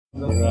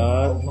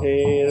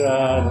Radhe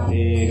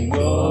Radhe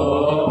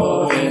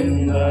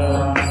Govinda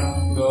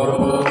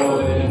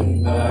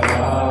Govinda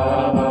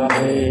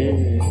Radhe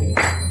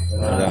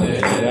Radhe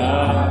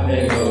Radhe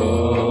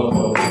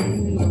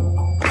Govinda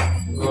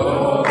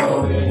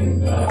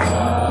Govinda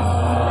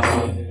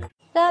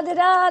Radhe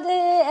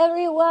Radhe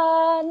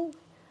everyone.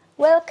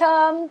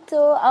 Welcome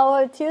to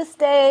our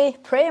Tuesday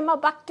Prema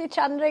Bhakti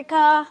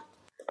Candrika,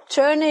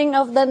 churning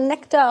of the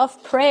nectar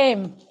of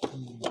Prema.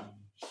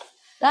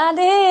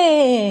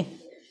 Didi,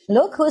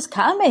 look who's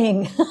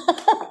coming.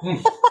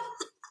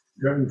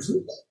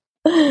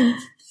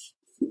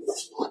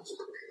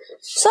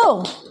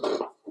 So,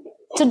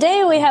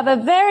 today we have a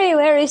very,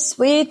 very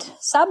sweet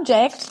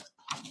subject,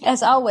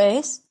 as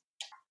always.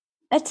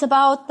 It's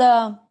about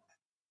the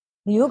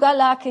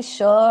Yugala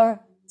Kishore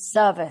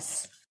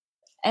service.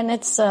 And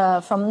it's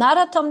from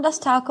Narottam Das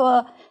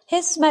Thakur,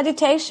 his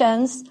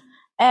meditations,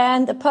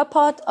 and the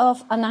purport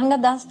of Ananta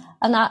Das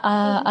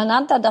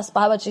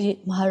Babaji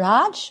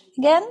Maharaj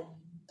again.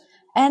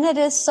 And it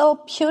is so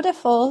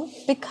beautiful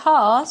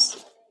because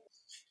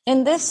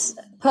in this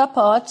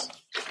purport,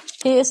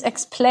 he is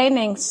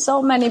explaining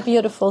so many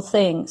beautiful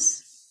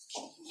things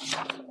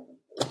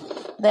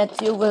that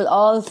you will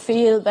all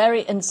feel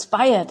very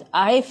inspired.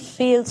 I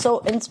feel so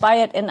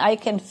inspired, and I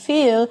can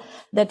feel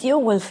that you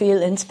will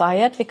feel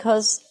inspired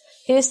because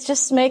he is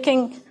just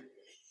making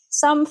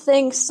some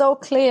things so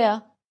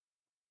clear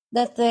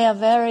that they are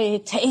very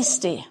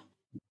tasty.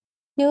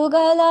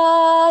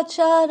 Yugala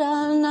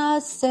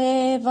charana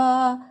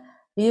seva,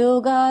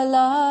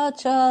 Yugala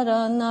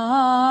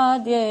charana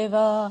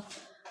deva,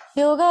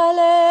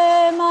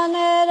 Yugale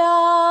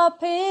manera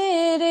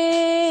piriti,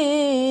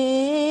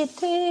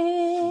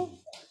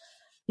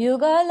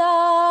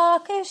 Yugala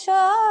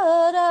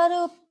kishara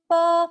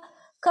rupa,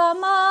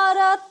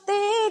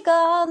 kamarati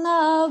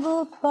gana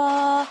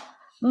gupa,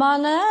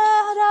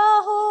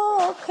 manera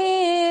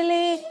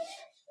hukili,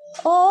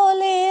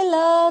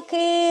 Olila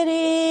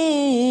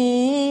Kiriti.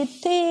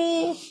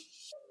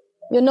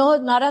 You know,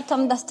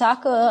 Narottam Das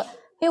Thakur,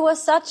 he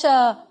was such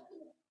a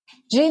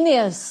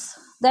genius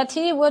that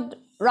he would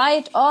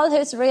write all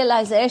his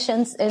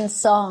realizations in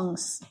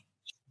songs.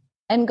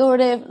 And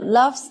Gurudev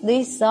loves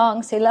these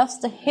songs. He loves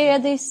to hear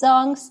these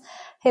songs.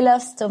 He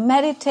loves to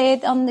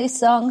meditate on these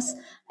songs.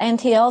 And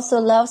he also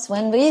loves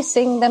when we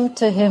sing them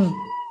to him.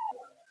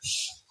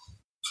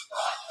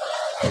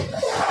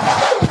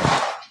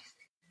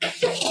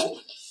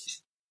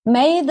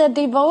 May the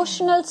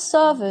devotional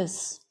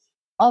service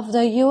of the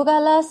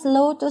Yugala's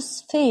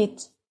lotus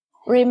feet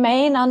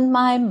remain on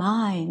my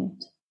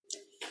mind.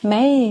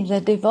 May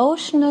the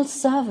devotional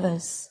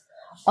service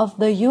of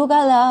the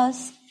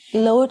Yugala's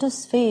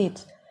lotus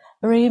feet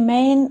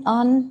remain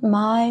on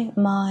my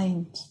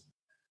mind.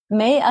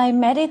 May I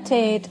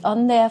meditate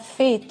on their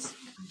feet,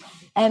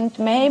 and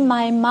may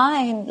my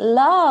mind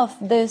love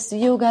this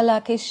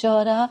Yugala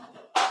Kishora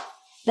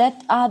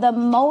that are the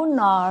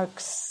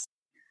monarchs,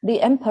 the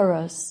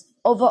emperors,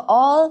 over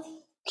all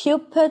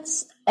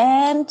cupids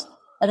and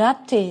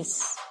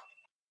ratis,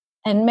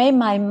 and may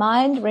my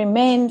mind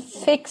remain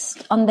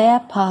fixed on their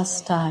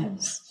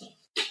pastimes.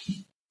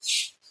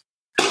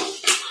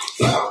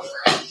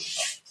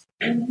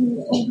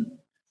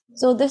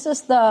 So this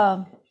is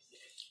the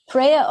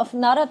prayer of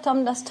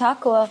Narottam Das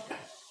Thakur,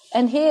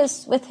 and he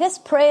is, with his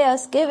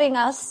prayers, giving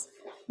us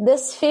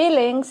these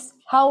feelings,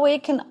 how we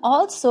can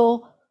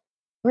also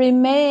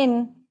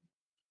remain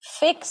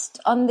fixed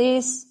on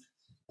these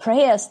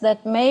prayers,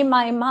 that may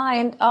my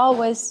mind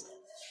always,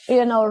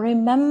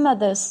 remember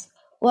this,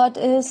 what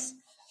is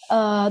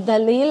the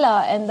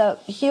Leela and the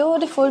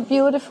beautiful,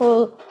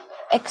 beautiful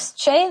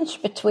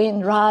exchange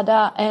between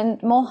Radha and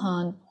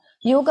Mohan.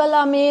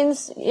 Yugala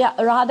means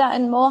Radha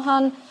and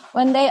Mohan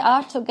when they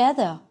are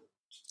together.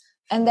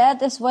 And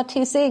that is what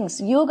he sings.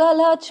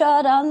 Yugala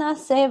charana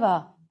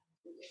seva.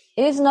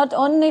 Is not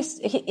only,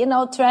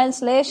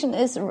 translation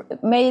is,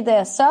 may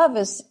their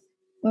service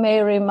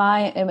may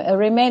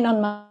remain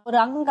on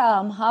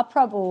Ranga,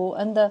 Mahaprabhu,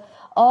 and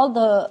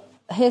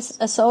his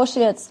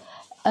associates'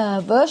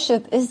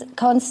 worship is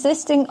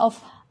consisting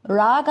of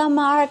Raga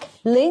mark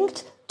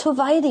linked to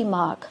Vaidhi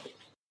mark.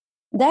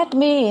 That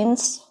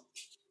means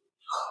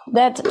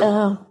that,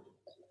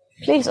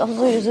 please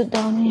also use it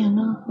down here.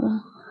 No?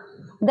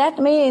 That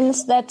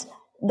means that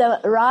the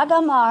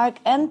Raga mark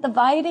and the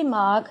Vaidhi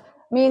mark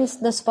means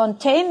the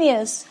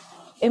spontaneous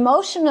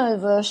emotional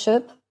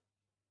worship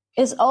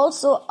is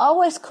also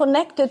always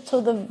connected to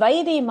the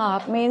Vaidhi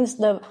mark, means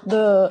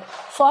the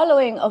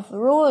following of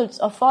rules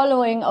or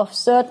following of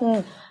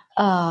certain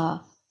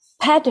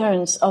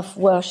patterns of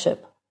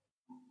worship.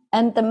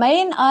 And the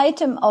main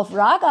item of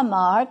Raga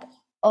mark,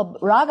 of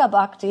Raga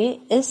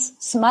Bhakti, is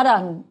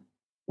Smaran.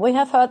 We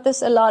have heard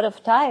this a lot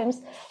of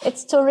times.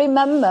 It's to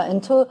remember,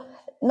 and to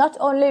not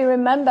only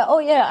remember,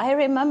 I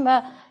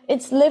remember,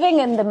 it's living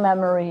in the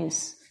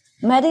memories,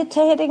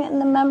 meditating in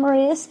the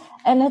memories,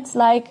 and it's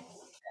like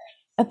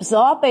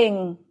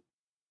absorbing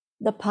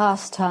the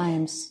past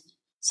times.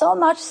 So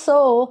much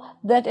so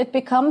that it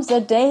becomes a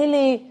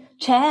daily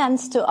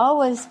chance to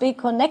always be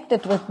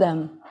connected with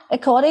them.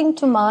 according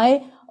to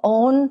my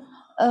own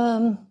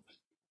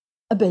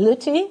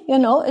ability.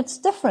 It's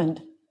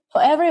different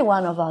for every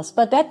one of us,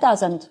 but that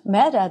doesn't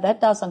matter. That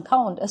doesn't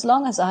count as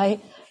long as I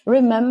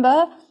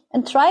remember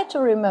and try to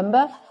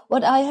remember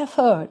what I have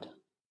heard.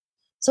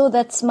 So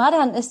that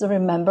smaran is the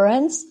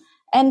remembrance,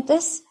 and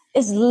this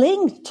is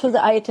linked to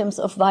the items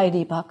of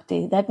Vaidhi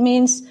Bhakti. That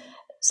means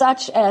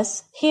such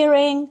as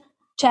hearing,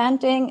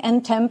 chanting,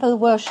 and temple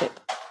worship.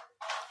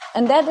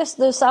 And that is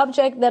the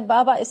subject that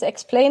Baba is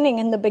explaining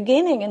in the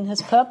beginning in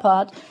his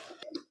purport,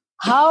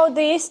 how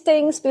these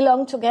things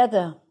belong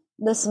together.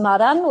 The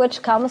smaran,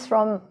 which comes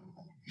from,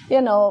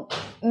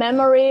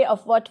 memory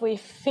of what we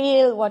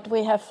feel, what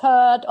we have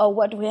heard, or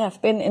what we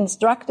have been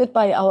instructed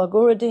by our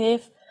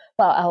Gurudev,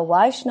 by our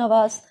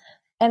Vaishnavas.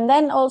 And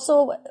then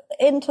also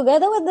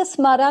together with the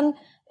smaran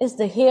is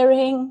the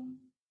hearing,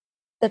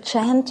 the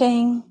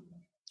chanting,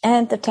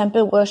 and the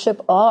temple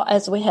worship, or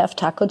as we have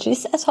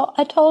Thakujis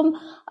at home,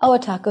 our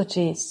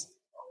Thakujis.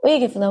 We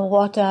give them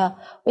water,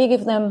 we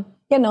give them,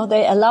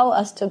 they allow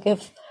us to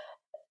give,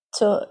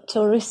 to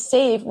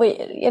receive.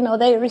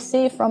 They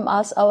receive from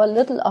us our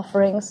little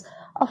offerings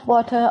of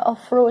water, of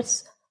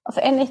fruits, of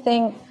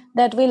anything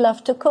that we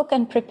love to cook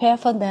and prepare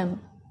for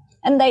them.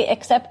 And they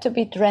accept to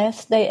be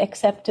dressed, they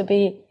accept to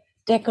be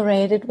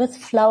decorated with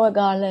flower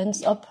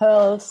garlands or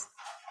pearls.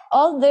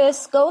 All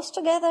this goes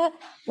together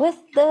with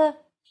the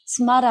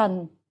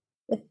smaran,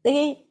 with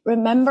the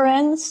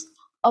remembrance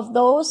of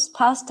those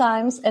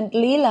pastimes and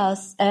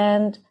leelas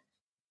and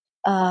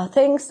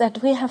things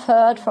that we have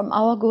heard from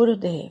our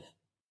Gurudev.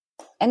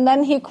 And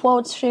then he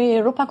quotes Sri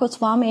Rupa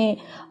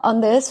Goswami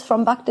on this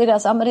from Bhakti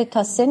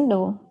Rasamrita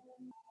Sindhu,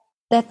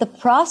 that the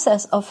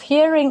process of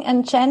hearing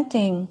and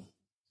chanting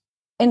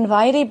in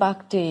Vaidhi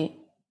Bhakti,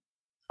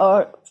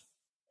 or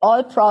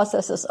all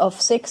processes of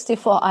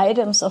 64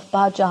 items of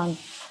bhajan,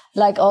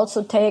 like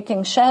also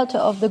taking shelter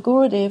of the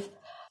Gurudev,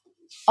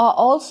 are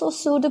also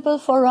suitable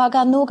for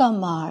Raganuga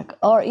marg,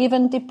 or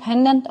even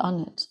dependent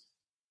on it.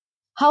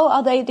 How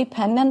are they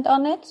dependent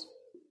on it?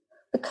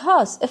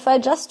 Because if I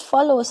just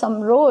follow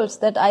some rules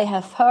that I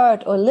have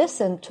heard or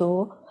listened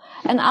to,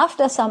 and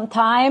after some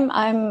time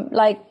I'm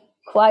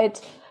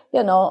quite,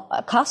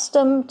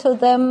 accustomed to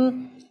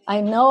them, I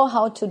know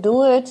how to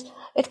do it,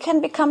 it can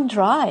become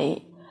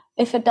dry.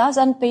 If it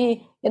doesn't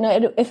be,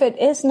 if it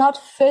is not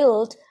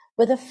filled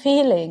with a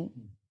feeling,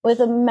 with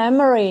a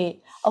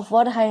memory of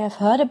what I have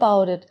heard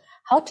about it,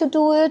 how to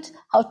do it,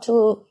 how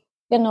to,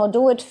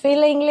 do it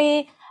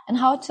feelingly, and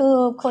how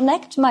to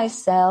connect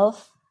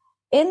myself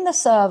in the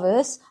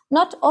service,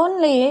 not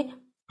only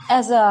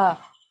as a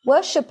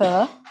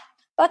worshipper,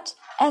 but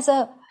as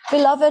a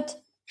beloved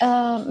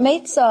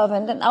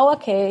maidservant, in our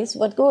case,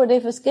 what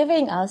Gurudev is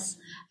giving us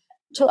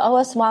to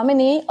our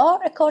Swamini, or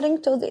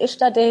according to the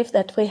Ishtadev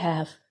that we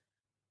have.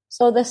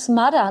 So the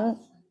smaran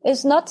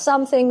is not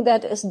something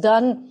that is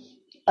done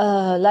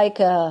like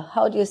a,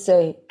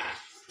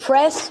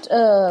 pressed,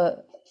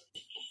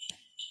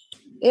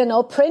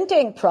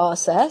 printing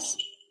process.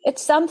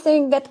 It's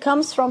something that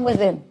comes from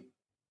within.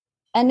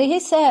 And he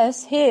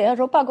says here,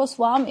 Rupa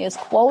Goswami is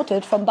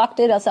quoted from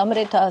Bhakti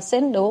Rasamrita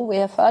Sindhu. We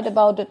have heard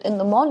about it in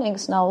the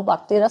mornings now,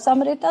 Bhakti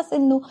Rasamrita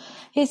Sindhu.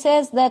 He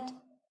says that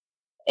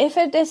if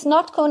it is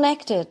not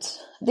connected,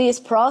 these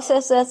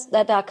processes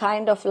that are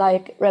kind of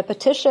like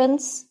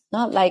repetitions,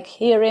 like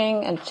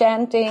hearing and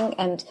chanting,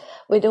 and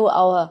we do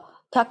our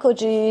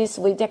takujis,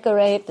 we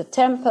decorate the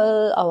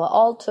temple, our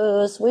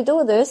altars, we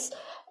do this,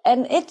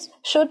 and it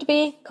should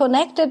be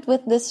connected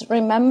with this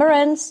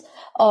remembrance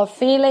or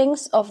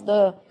feelings of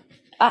the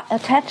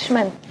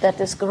attachment that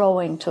is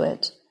growing to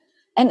it.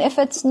 And if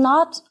it's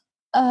not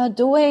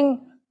doing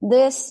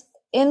this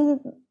in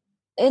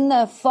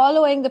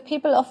following the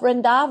people of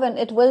Vrindavan,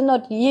 it will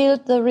not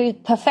yield the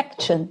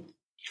perfection.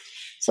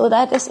 So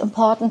that is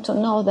important to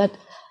know, that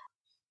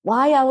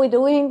why are we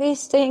doing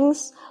these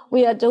things?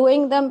 We are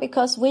doing them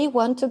because we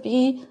want to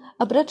be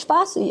a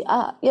Brajbasi,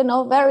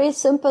 very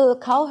simple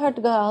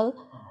cowherd girl,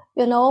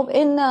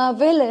 in a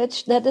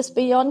village that is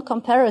beyond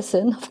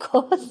comparison, of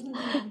course.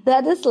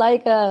 That is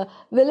like a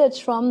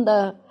village from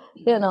the,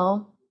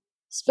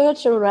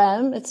 spiritual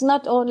realm. It's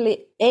not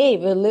only a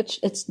village,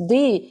 it's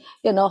the,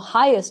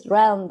 highest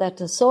realm that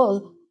the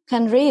soul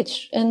can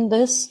reach in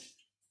this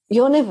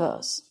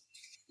universe.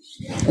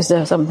 Is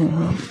there something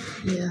wrong?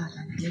 Ja,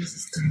 dann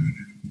ist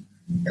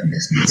kommt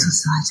das mir zur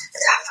Seite.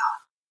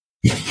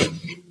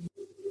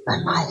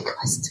 Beim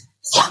Heilquest.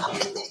 Ja,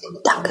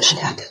 Dankeschön,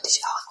 er hat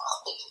dich auch.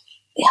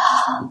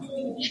 Yeah.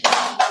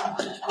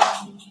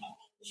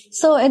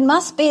 So it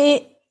must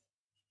be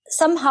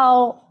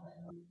somehow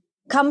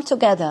come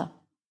together.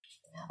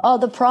 All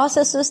the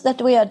processes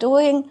that we are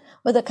doing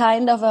with a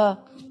kind of a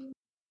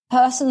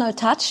personal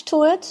touch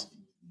to it.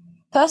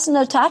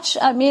 Personal touch,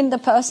 I mean the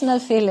personal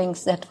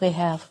feelings that we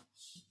have.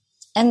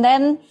 And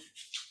then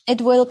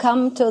it will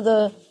come to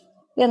the,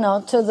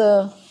 to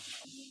the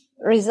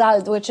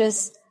result, which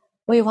is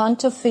we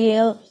want to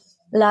feel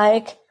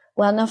like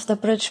one of the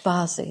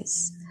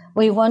Brajbasis.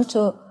 We want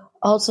to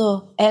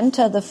also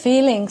enter the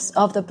feelings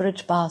of the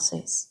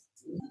Brajbasis.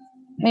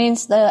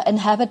 means the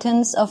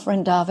inhabitants of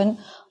Vrindavan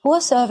who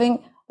are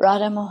serving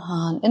Radha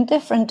Mohan in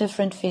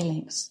different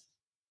feelings.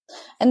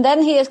 And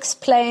then he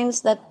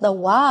explains that the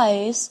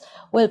wise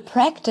will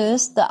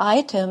practice the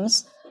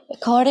items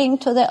according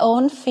to their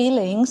own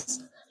feelings,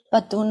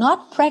 but do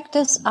not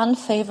practice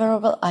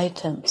unfavorable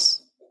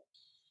items.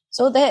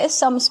 So there is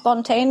some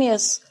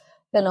spontaneous,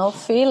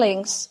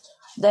 feelings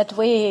that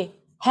we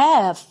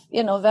have,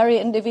 very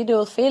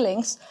individual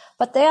feelings,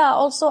 but there are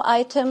also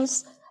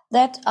items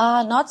that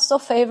are not so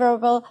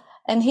favorable,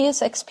 and he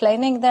is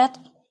explaining that.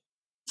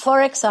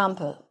 For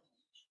example,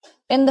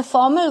 in the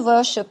formal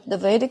worship, the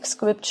Vedic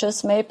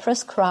scriptures may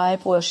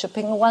prescribe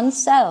worshipping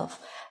oneself.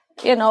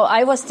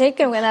 I was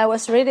thinking when I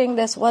was reading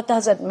this, what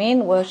does it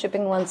mean,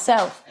 worshipping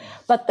oneself?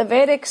 But the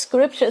Vedic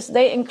scriptures,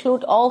 they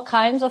include all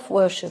kinds of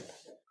worship,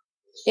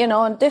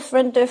 on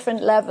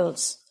different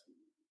levels.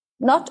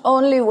 Not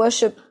only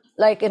worship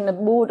like in the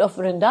mood of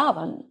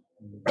Vrindavan.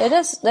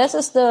 This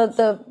is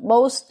the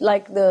most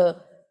like the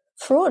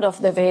fruit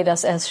of the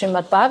Vedas, as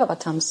Srimad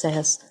Bhagavatam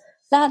says.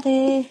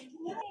 Didi.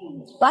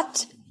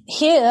 But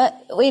here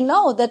we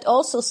know that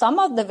also some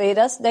of the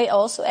Vedas, they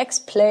also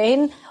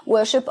explain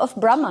worship of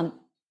Brahman.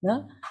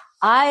 Yeah?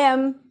 I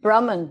am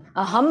Brahman,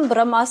 aham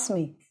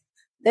brahmasmi.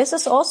 This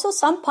is also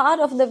some part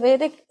of the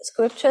Vedic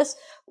scriptures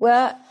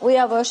where we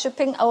are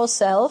worshipping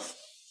ourselves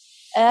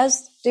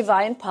as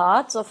divine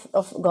parts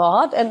of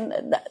God,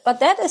 but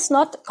that is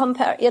not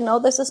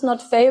this is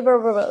not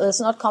favorable,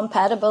 it's not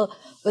compatible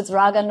with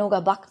Raga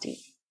Nuga Bhakti.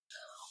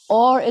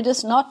 Or it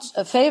is not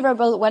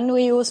favorable when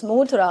we use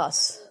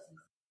mudras.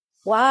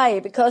 Why?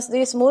 Because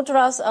these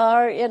mudras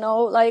are,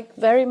 like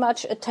very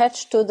much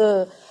attached to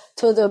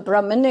the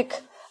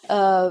Brahminic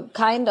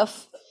kind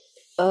of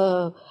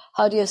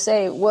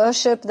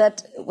worship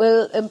that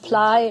will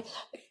imply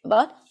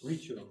what?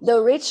 Ritual.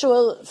 The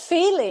ritual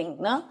feeling,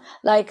 no?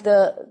 Like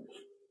the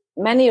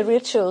many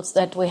rituals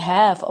that we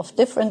have of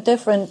different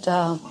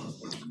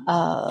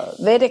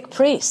Vedic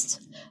priests.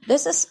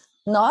 This is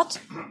not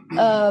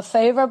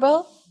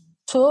favorable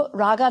to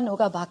Raga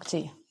Nuga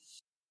Bhakti.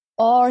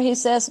 Or he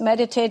says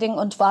meditating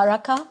on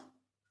Dwaraka,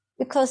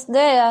 because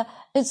there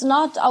it's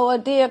not our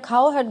dear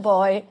cowherd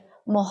boy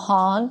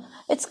Mohan.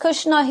 It's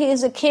Krishna. He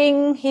is a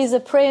king. He's a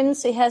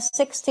prince. He has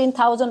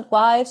 16,000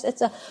 wives.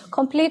 It's a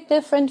complete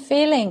different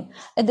feeling,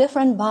 a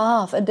different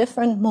bhav, a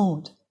different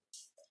mood.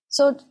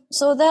 So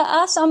there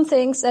are some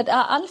things that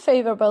are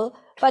unfavorable,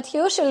 but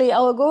usually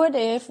our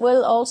Gurudev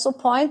will also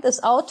point this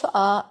out to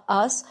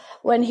us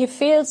when he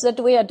feels that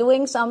we are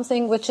doing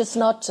something which is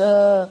not,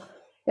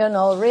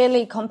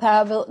 really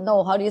compatible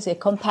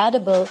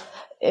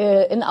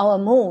in our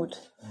mood.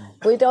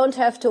 We don't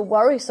have to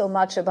worry so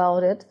much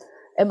about it.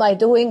 Am I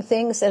doing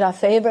things that are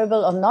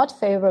favorable or not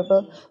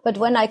favorable? But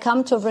when I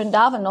come to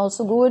Vrindavan,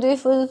 also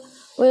Gurudev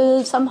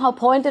will somehow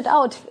point it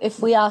out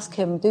if we ask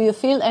him, do you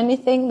feel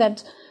anything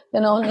that,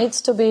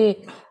 needs to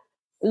be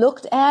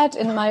looked at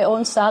in my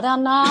own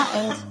sadhana?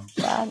 And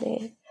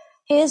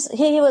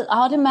he will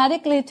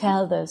automatically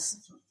tell this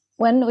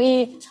when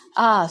we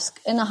ask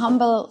in a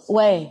humble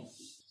way.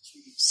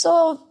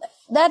 So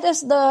that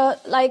is in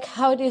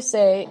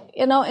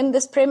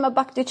this Prema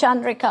Bhakti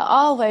Candrika,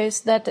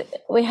 always that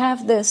we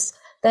have this,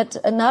 that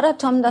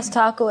Narottam Das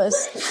Thakur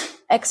is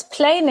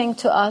explaining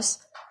to us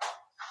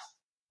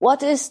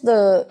what is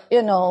the,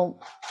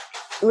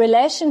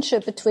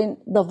 relationship between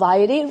the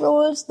Vaidhi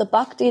rules, the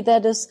Bhakti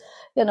that is,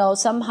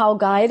 somehow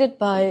guided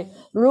by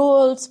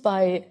rules,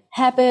 by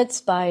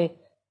habits, by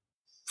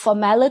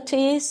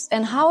formalities,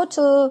 and how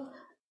to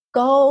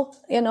go,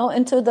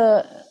 into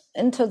the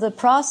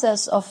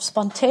process of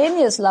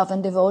spontaneous love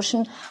and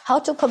devotion, how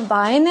to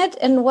combine it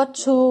and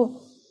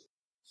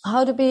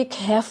how to be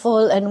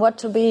careful and what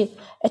to be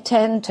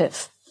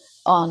attentive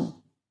on.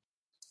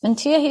 And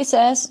here he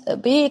says,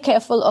 be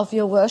careful of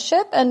your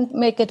worship and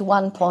make it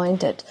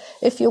one-pointed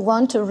if you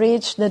want to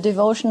reach the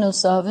devotional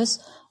service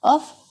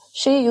of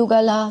Shri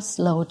Yugala's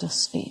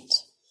lotus feet.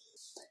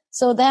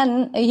 So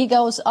then he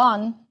goes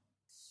on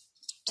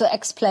to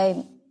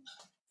explain.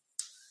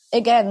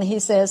 Again, he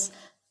says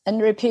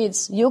and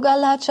repeats,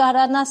 Yugala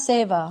Charana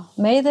Seva.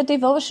 May the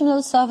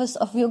devotional service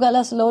of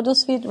Yugala's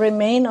lotus feet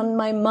remain on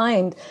my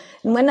mind.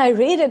 And when I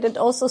read it, it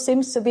also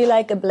seems to be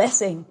like a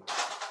blessing.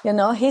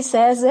 He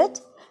says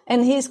it,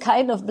 and he's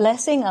kind of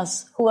blessing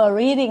us who are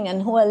reading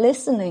and who are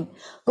listening.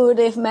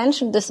 Gurudev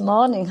mentioned this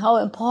morning how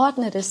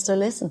important it is to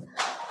listen.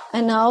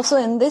 And also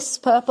in this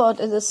purport,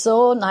 it is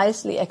so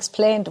nicely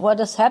explained what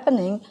is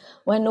happening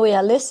when we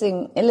are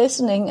listening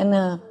in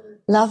a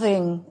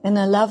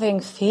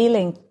loving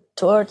feeling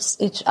towards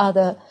each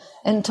other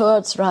and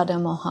towards Radha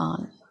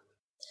Mohan.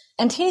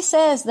 And he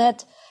says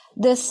that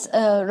this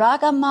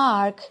Raga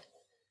Marg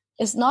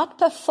is not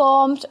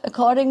performed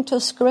according to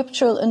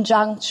scriptural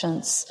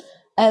injunctions,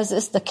 as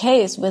is the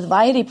case with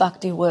Vaidhi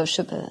Bhakti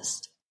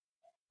worshippers.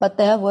 But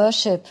their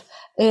worship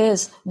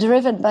is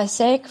driven by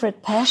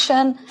sacred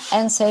passion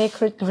and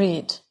sacred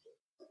greed.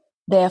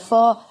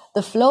 Therefore,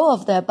 the flow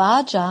of their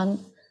bhajan,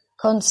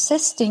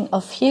 consisting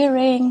of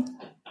hearing,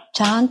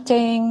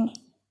 chanting,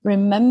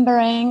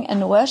 remembering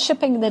and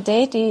worshipping the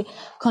deity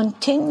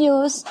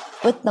continues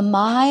with the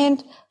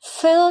mind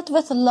filled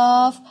with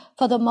love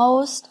for the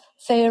most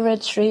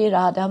favorite Sri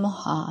Radha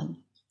Mohan.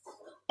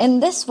 In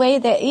this way,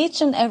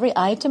 each and every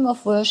item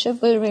of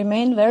worship will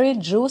remain very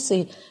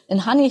juicy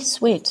and honey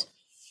sweet.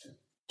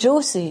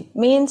 Juicy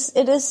means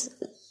it's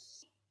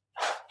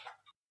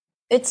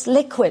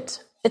liquid.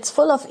 It's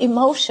full of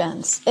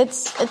emotions.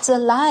 It's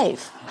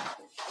alive.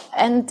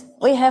 And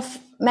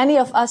many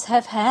of us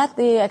have had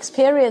the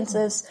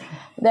experiences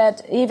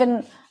that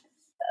even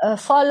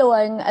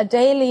following a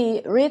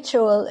daily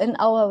ritual in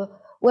our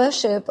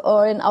worship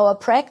or in our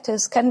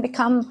practice can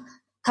become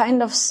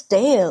kind of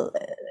stale,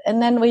 and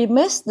then we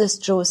miss this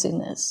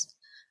juiciness.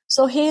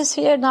 So he is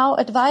here now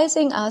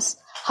advising us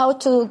how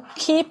to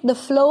keep the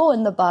flow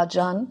in the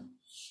bhajan.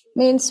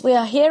 Means we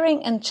are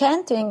hearing and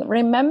chanting,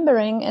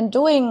 remembering and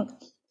doing,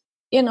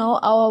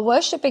 our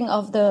worshipping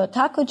of the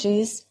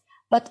Thakujis,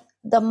 but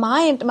the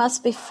mind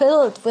must be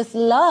filled with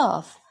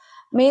love.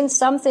 Means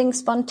something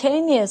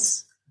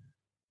spontaneous,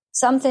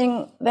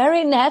 something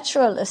very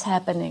natural is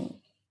happening.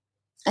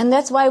 And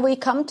that's why we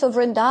come to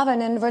Vrindavan.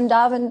 In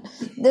Vrindavan,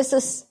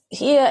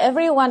 here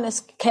everyone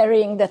is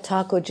carrying the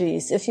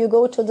Thakujis. If you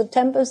go to the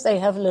temples, they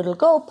have little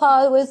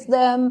Gopal with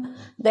them.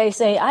 They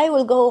say, I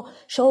will go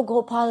show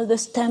Gopal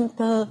this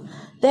temple.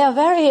 They are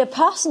very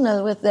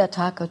personal with their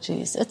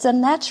Thakujis. It's a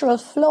natural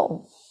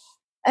flow.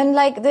 And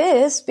like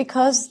this,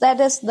 because that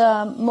is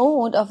the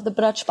mood of the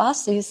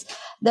Brajbasis,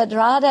 that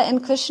Radha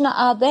and Krishna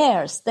are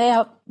theirs. They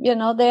are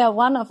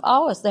one of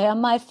ours. They are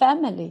my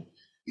family.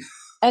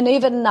 And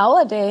even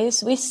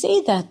nowadays, we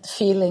see that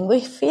feeling,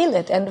 we feel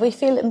it, and we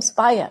feel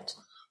inspired.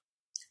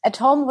 At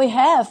home, we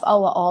have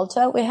our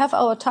altar, we have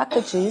our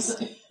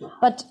Thakujis,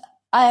 but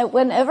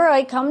whenever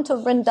I come to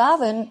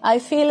Vrindavan, I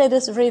feel it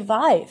is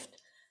revived.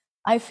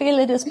 I feel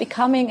it is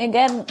becoming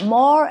again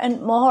more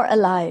and more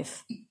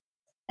alive.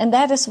 And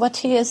that is what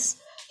he is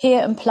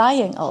here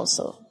implying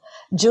also.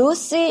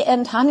 Juicy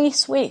and honey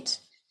sweet.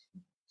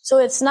 So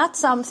it's not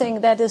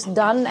something that is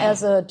done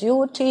as a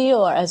duty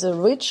or as a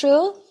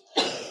ritual.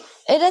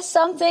 It is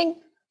something,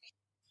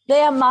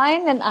 they are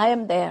mine and I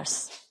am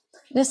theirs.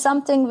 It is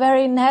something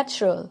very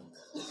natural.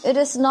 It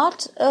is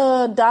not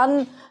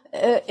done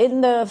in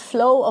the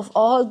flow of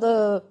all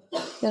the,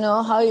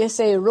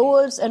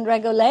 rules and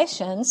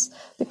regulations.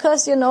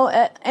 Because,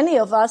 any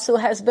of us who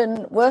has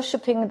been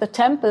worshipping the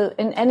temple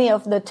in any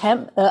of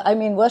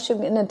the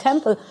worshipping in a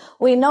temple,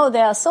 we know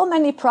there are so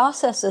many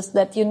processes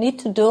that you need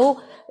to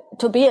do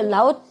to be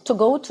allowed to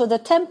go to the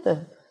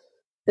temple.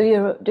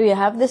 Do you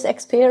have this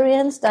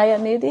experience,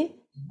 Dayanidhi?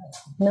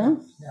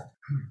 No? Yeah.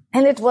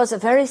 And it was a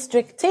very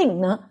strict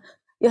thing, no?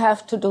 You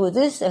have to do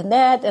this and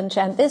that and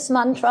chant this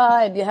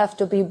mantra, and you have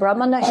to be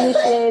Brahmana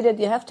initiated,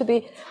 you have to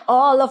be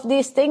all of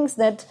these things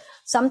that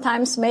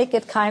sometimes make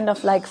it kind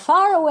of like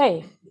far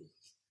away.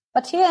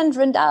 But here in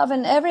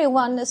Vrindavan,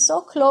 everyone is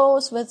so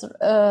close with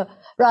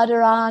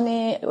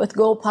Radharani, with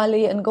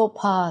Gopali and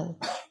Gopal.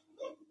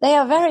 They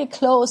are very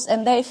close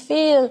and they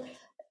feel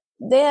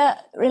their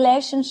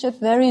relationship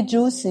very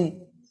juicy.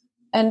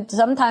 And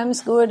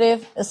sometimes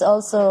Gurudev is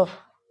also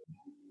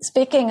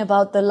speaking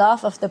about the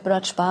love of the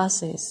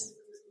Brajbasis.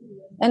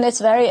 And it's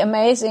very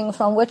amazing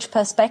from which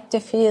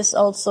perspective he is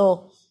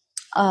also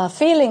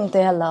feeling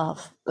their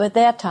love with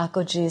their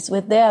Thakujis,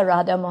 with their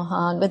Radha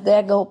Mohan, with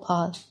their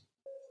Gopal.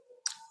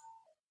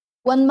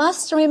 One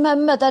must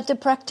remember that the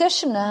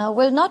practitioner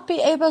will not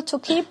be able to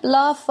keep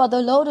love for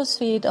the lotus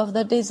feet of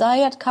the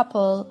desired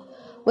couple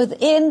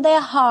within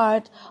their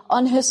heart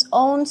on his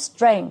own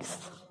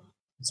strength.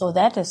 So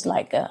that is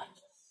like a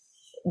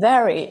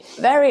very,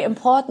 very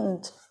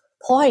important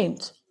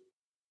point.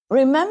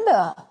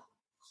 Remember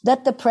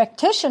that the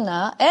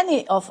practitioner,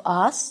 any of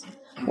us,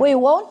 we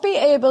won't be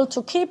able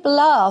to keep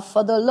love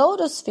for the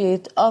lotus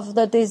feet of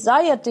the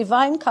desired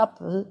divine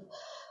couple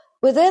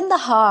within the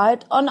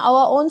heart on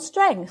our own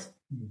strength.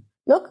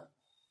 Look,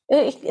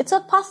 it's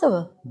not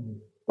possible.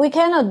 We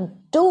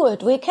cannot do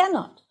it. We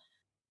cannot.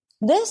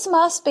 This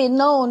must be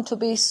known to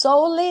be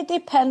solely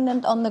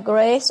dependent on the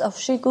grace of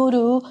Shri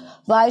Guru,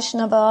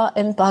 Vaishnava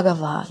and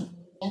Bhagavan.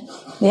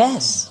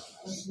 Yes.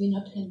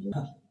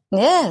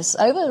 Yes,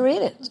 I will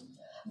read it.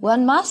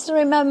 One must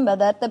remember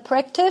that the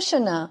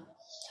practitioner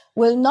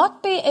will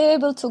not be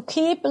able to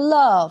keep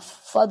love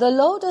for the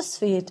lotus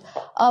feet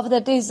of the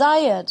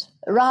desired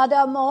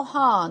Radha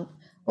Mohan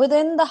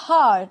within the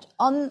heart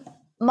on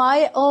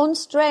my own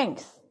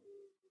strength.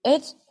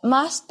 It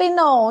must be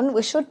known,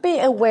 we should be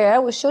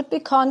aware, we should be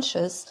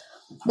conscious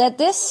that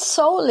this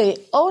solely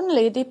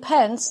only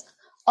depends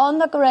on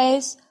the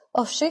grace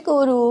of Shri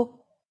Guru,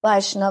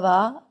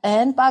 Vaishnava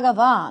and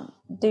Bhagavan,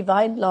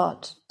 Divine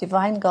Lord,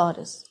 Divine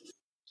Goddess.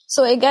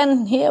 So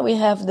again, here we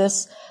have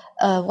this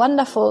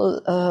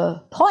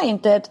wonderful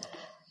point that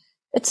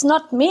it's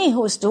not me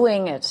who's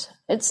doing it.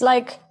 It's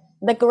like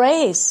the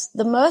grace,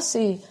 the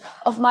mercy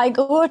of my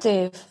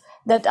Gurudev,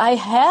 that I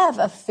have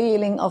a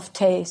feeling of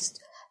taste,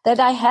 that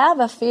I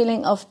have a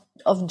feeling of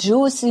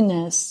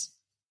juiciness,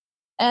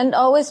 and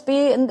always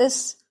be in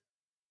this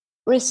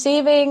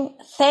receiving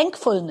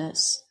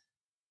thankfulness.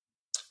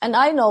 And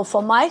I know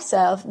for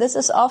myself, this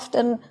is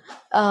often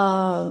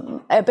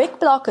a big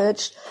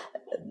blockage,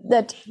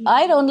 that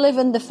I don't live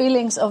in the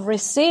feelings of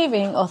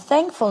receiving or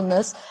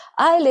thankfulness.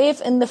 I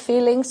live in the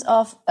feelings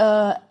of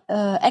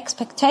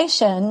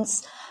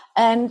expectations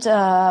and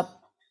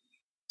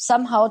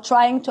somehow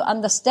trying to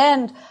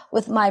understand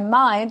with my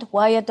mind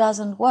why it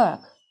doesn't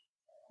work.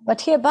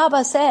 But here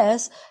Baba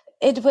says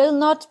it will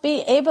not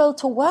be able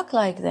to work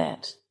like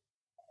that.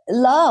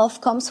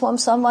 Love comes from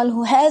someone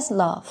who has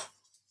love.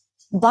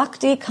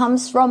 Bhakti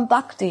comes from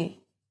Bhakti.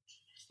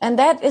 And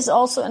that is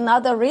also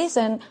another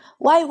reason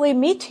why we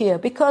meet here,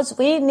 because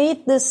we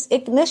need this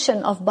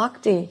ignition of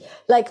Bhakti,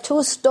 like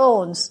two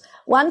stones.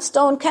 One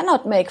stone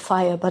cannot make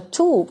fire, but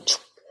two,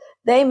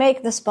 they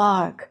make the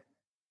spark.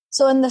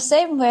 So in the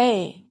same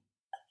way,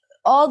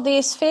 all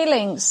these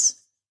feelings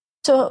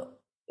to,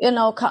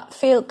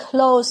 feel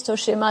close to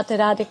Srimati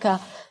Radhika,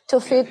 to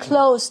feel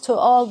close to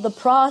all the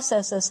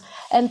processes,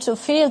 and to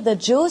feel the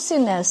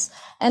juiciness,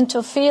 and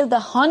to feel the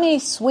honey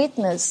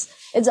sweetness.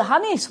 It's a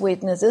honey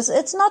sweetness.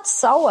 It's not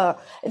sour.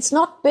 It's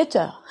not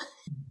bitter.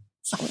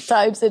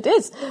 Sometimes it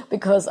is,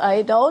 because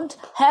I don't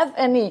have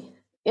any,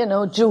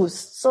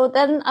 juice. So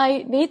then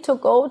I need to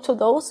go to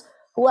those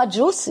who are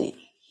juicy.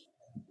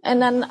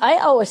 And then I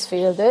always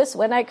feel this.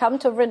 When I come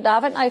to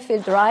Vrindavan, I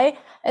feel dry.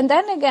 And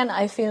then again,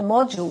 I feel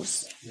more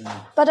juice.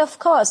 Yeah. But of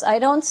course, I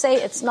don't say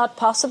it's not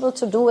possible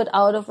to do it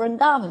out of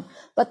Vrindavan.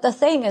 But the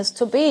thing is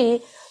to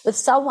be with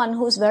someone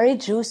who's very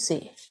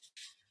juicy,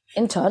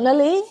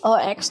 internally or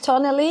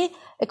externally,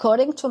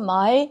 according to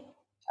my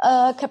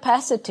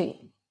capacity.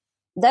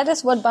 That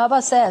is what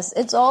Baba says.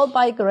 It's all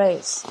by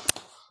grace.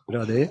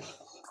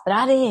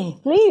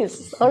 Radhe,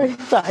 please. Sorry.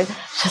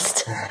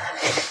 Just...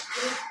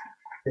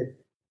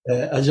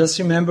 I just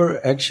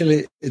remember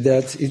actually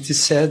that it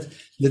is said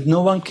that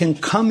no one can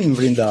come in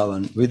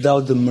Vrindavan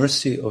without the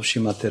mercy of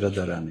Srimati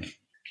Radharani.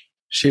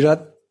 Shri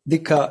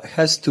Radhika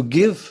has to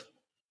give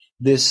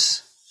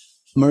this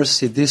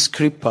mercy, this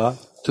kripa,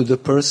 to the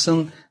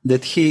person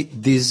that he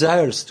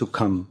desires to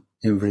come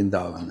in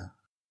Vrindavan.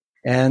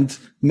 And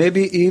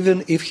maybe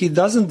even if he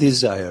doesn't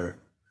desire,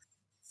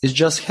 it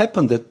just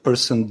happened that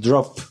person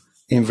drop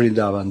in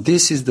Vrindavan.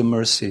 This is the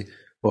mercy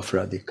of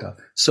Radhika.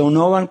 So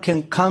no one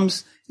can come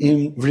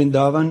in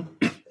Vrindavan,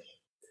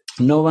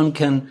 no one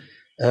can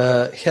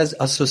has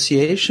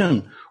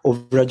association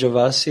of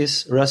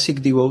Rajavasis,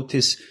 Rasik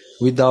devotees,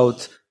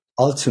 without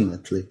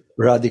ultimately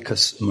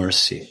Radhika's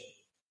mercy.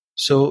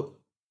 So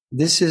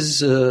this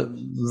is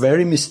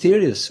very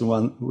mysterious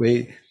one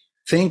way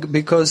think,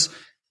 because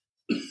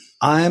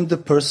I am the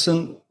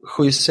person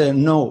who is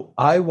saying, no,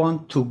 I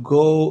want to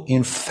go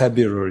in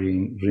February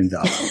in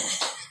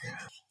Vrindavan.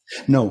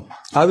 No,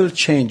 I will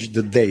change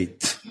the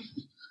date.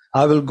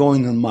 I will go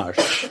in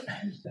March.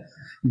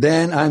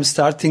 Then I'm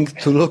starting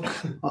to look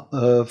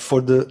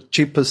for the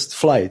cheapest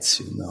flights,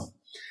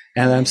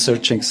 And I'm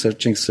searching,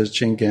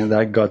 and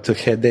I got a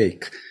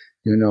headache,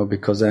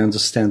 because I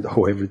understand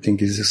how everything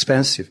is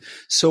expensive.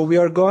 So we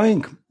are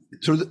going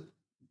through the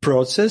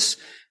process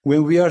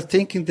when we are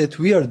thinking that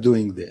we are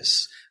doing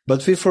this.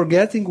 But we're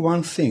forgetting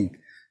one thing,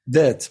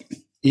 that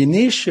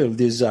initial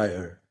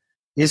desire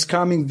is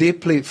coming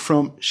deeply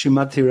from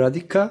Srimati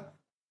Radhika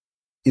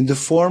in the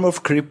form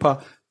of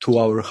kripa to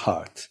our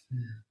heart.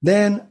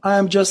 Then I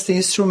am just the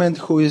instrument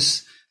who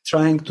is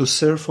trying to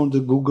surf on the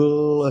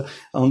Google,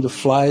 on the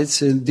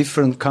flights in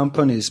different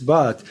companies.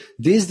 But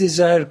this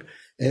desire,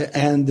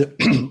 and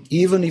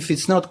even if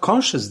it's not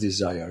conscious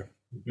desire,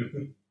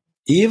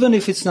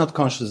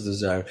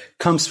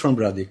 comes from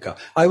Radhika.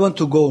 I want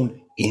to go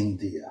in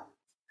India.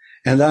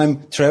 And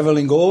I'm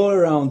traveling all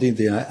around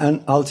India.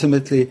 And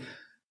ultimately,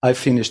 I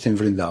finished in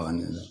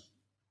Vrindavan.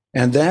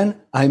 And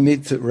then I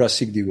meet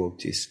Rasik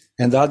devotees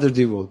and other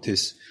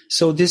devotees.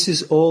 So this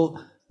is all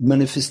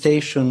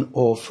manifestation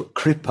of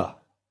kripa.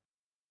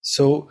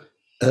 So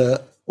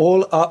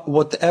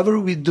whatever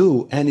we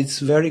do, and it's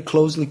very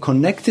closely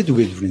connected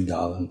with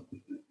Vrindavan,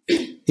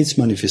 it's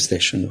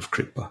manifestation of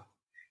kripa.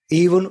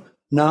 Even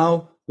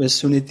now, when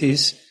Suniti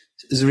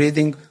is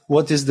reading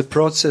what is the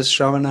process,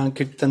 Shravana,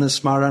 Kirtana,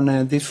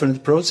 Smarana, and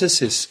different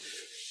processes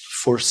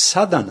for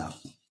sadhana,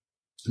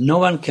 no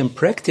one can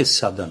practice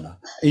sadhana,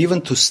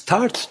 even to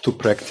start to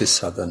practice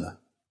sadhana,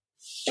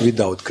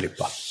 without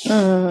kripa.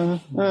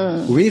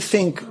 We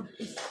think,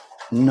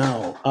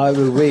 now I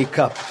will wake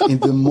up in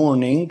the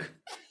morning,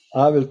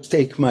 I will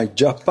take my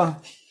japa,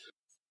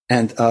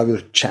 and I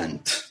will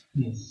chant.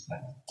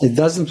 It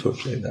doesn't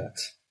work like that.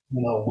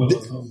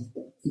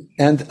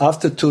 And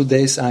after 2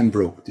 days, I'm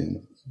broke.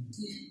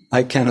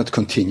 I cannot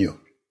continue.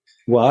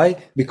 Why?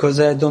 Because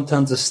I don't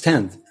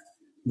understand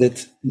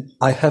that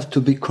I have to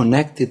be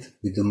connected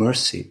with the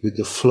mercy, with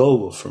the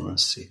flow of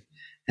mercy.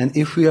 And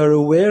if we are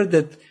aware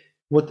that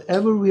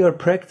whatever we are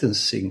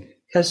practicing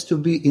has to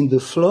be in the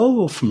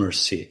flow of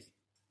mercy,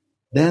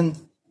 then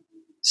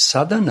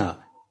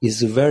sadhana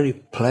is a very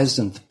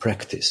pleasant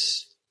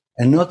practice.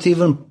 And not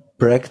even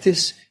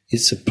practice,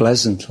 it's a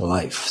pleasant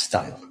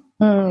lifestyle.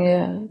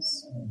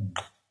 Yes.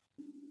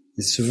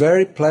 It's a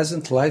very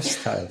pleasant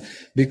lifestyle,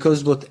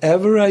 because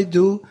whatever I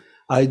do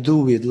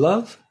with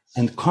love,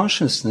 and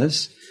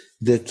consciousness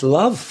that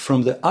love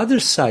from the other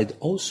side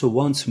also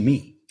wants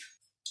me.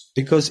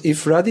 Because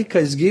if Radhika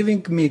is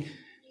giving me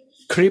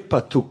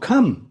kripa to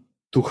come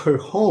to her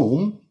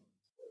home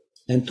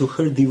and to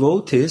her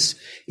devotees,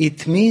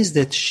 it means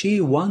that she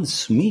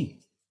wants me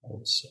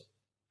also.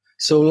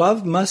 So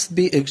love must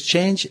be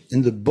exchanged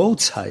in the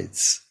both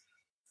sides.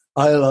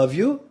 I love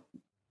you,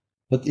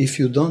 but if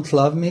you don't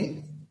love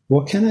me,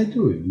 what can I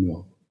do?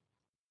 No.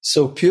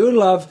 So pure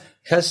love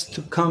has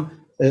to come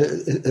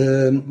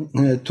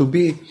to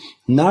be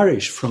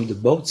nourished from the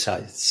both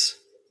sides.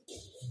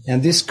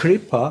 And this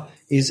kripa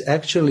is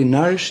actually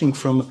nourishing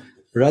from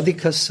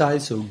Radhika's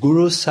sides or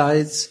Guru's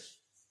sides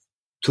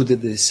to the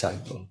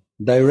disciple,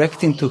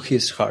 directing to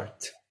his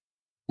heart.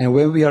 And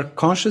when we are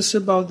conscious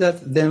about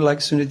that, then like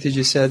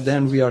Suniti said,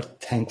 then we are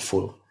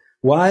thankful.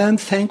 Why I'm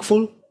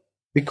thankful?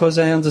 Because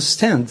I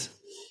understand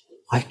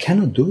I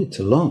cannot do it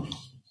alone.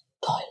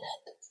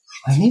 Toilet.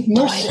 I need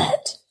mercy.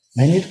 Toilet.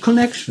 I need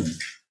connection.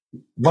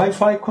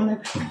 Wi-Fi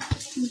connection.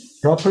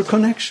 Proper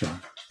connection.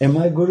 And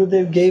my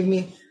Gurudev gave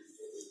me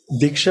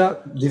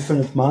Diksha,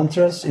 different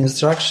mantras,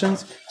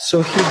 instructions,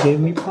 so he gave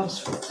me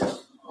password.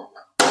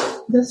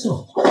 That's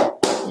all.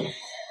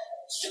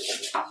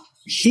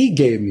 He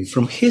gave me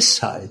from his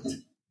side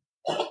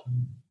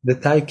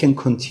that I can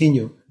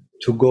continue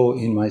to go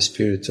in my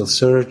spiritual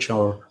search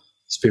or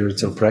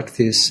spiritual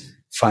practice,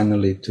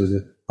 finally to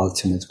the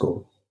ultimate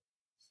goal.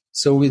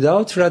 So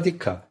without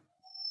Radhika,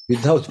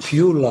 without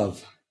pure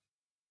love,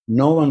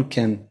 no one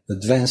can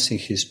advance in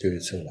his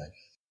spiritual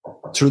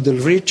life. Through the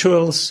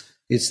rituals,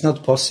 it's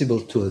not possible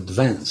to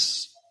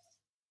advance.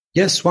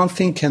 Yes, one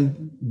thing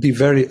can be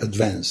very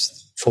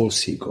advanced,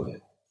 false ego.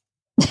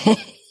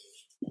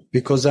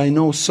 Because I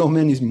know so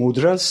many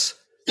mudras,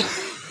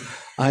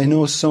 I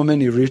know so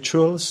many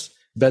rituals,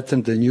 better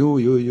than you,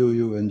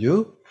 and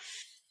you.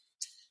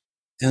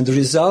 And the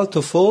result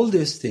of all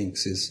these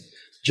things is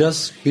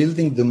just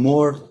building the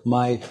more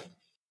my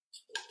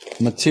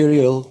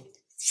material,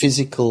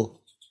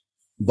 physical,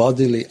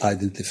 bodily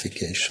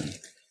identification.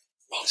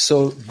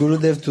 So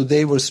Gurudev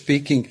today was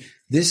speaking,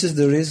 this is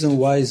the reason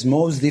why it's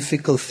most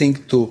difficult thing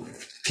to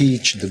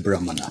teach the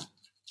Brahmana.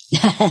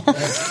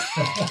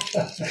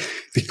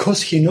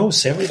 Because he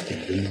knows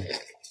everything. You know.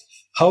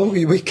 How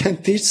we can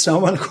teach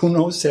someone who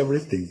knows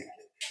everything?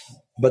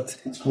 But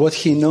what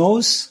he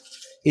knows,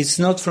 it's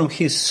not from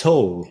his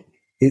soul,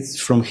 it's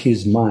from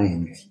his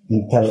mind,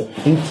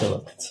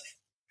 intellect,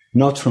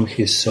 not from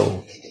his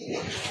soul.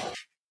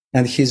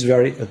 And he's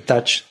very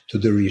attached to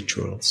the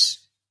rituals.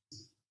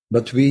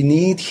 But we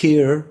need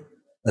here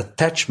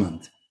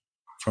attachment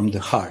from the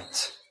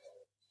heart.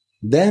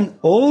 Then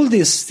all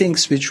these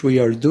things which we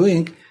are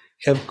doing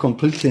have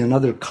completely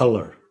another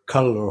color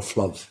of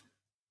love.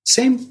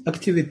 Same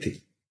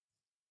activity.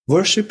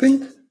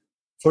 Worshipping,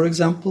 for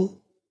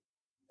example,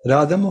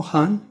 Radha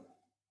Mohan,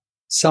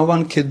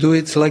 someone can do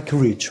it like a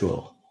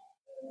ritual.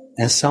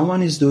 And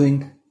someone is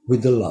doing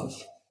with the love.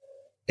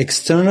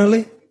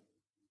 Externally,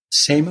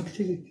 same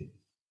activity.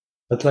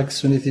 But like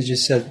Suniti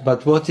said,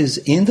 but what is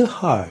in the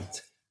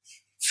heart,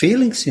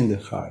 feelings in the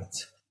heart,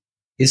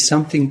 is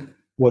something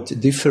what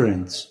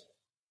different,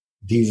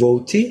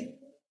 devotee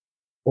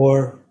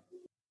or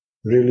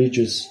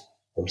religious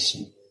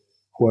person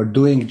who are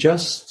doing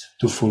just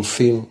to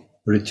fulfill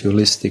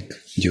ritualistic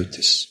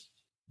duties.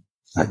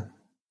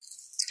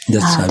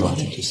 That's what I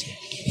wanted to say.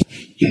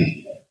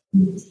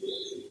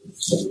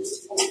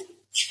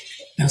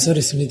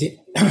 Sorry, Suniti.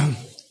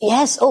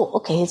 Yes, oh,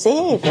 okay,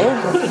 say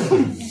very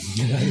good.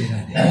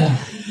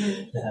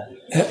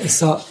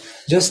 So,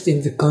 just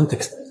in the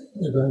context...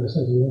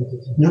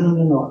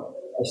 No.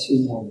 I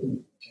see now.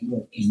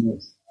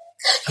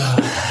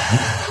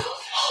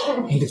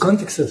 In the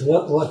context of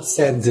what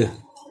said...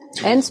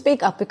 And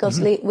speak up, because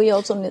we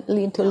also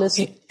need to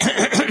listen.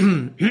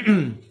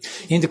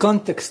 In the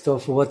context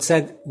of what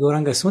said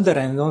Gauranga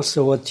Sundara and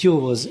also what you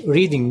was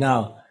reading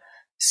now,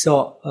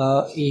 so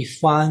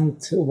if one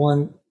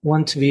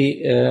want to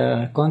be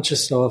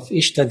conscious of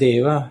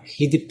Ishtadeva,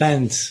 he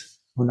depends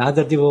on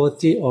other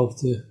devotee, of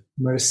the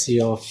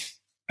mercy of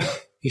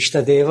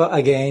Ishtadeva,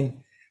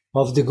 again,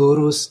 of the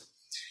gurus.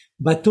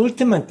 But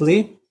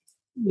ultimately,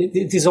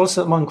 it is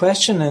also one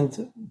question,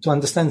 and to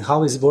understand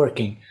how it's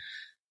working.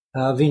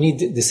 We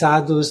need the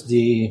sadhus,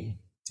 the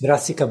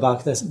Rasika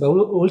Bhaktas, but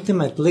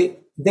ultimately,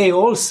 they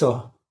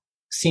also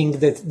think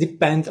that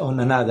depend on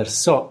another.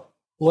 So,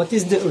 what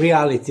is the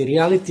reality?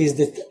 Reality is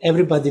that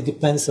everybody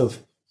depends from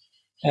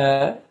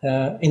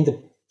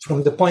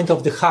the point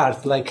of the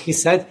heart. Like he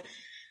said,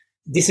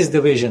 this is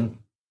the vision.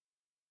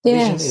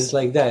 Yes. Vision is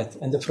like that.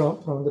 And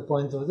from the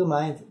point of the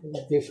mind,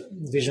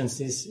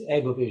 visions is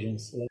ego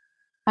visions.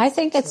 I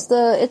think it's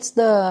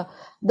the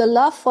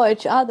love for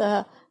each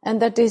other and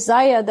the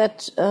desire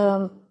that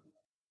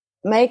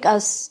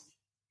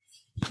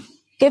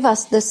give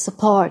us this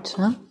support.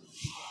 Huh?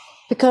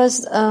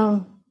 Because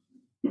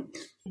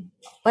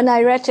when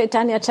I read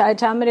Chaitanya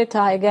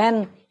Charitamrita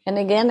again and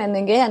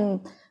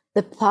again,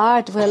 the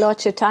part where Lord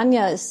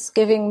Chaitanya is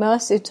giving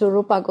mercy to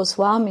Rupa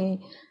Goswami,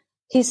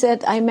 he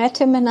said, I met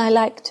him and I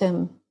liked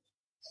him.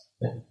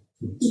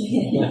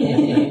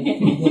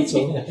 That's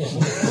all.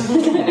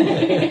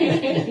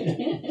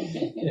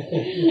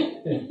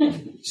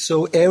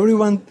 So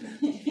everyone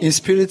in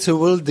spiritual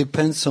world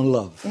depends on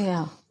love.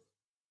 Yeah.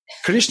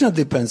 Krishna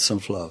depends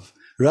on love.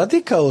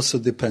 Radhika also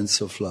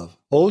depends on love.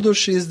 Although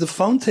she is the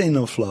fountain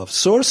of love,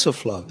 source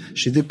of love,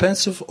 she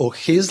depends on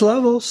his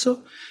love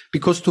also,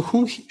 because to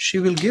whom she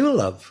will give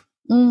love.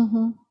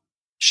 Mm-hmm.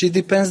 She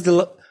depends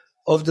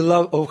of the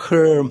love of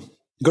her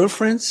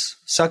girlfriends,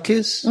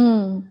 Sakhis,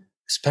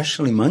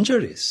 especially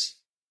Manjaris.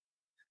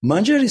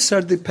 Manjaris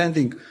are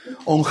depending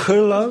on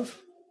her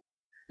love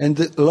and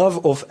the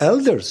love of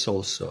elders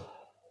also.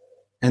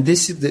 And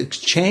this is the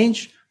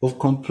exchange of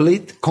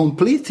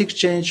complete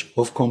exchange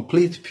of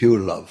complete pure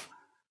love.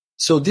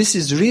 So this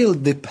is real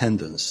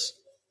dependence.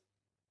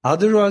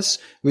 Otherwise,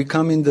 we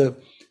come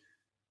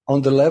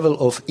on the level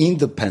of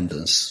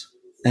independence,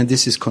 and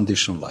this is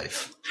conditional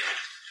life.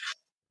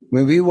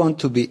 When we want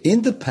to be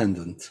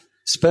independent,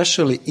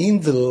 especially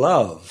in the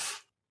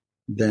love,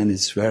 then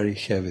it's very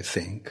heavy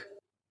thing.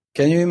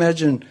 Can you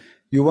imagine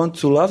you want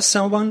to love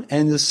someone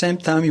and at the same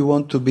time you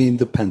want to be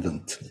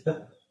independent?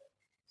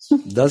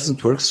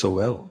 Doesn't work so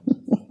well.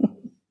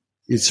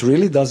 It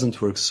really doesn't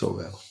work so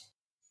well.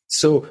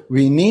 So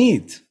we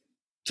need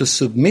to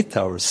submit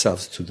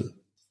ourselves to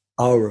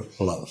our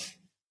love.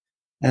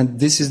 And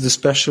this is the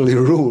special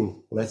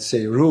rule, let's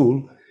say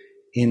rule,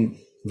 in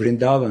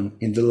Vrindavan,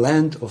 in the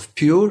land of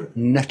pure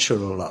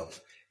natural love.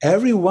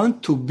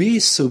 Everyone to be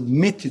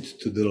submitted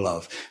to the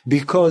love,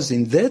 because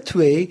in that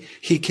way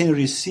he can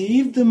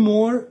receive the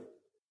more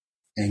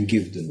and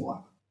give the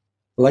more.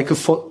 Like a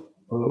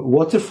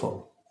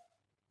waterfall.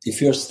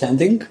 If you're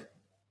standing,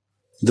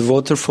 the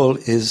waterfall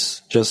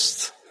is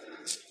just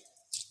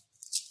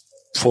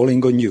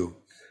falling on you.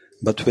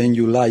 But when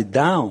you lie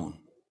down,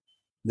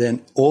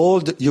 then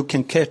you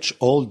can catch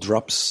all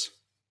drops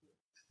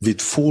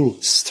with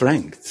full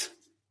strength,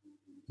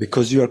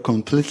 because you are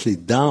completely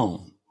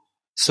down.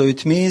 So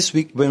it means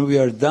when we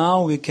are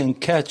down, we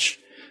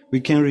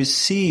can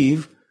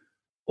receive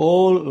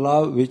all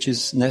love which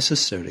is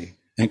necessary.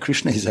 And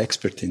Krishna is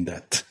expert in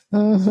that.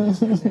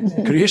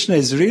 Krishna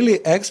is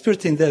really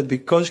expert in that,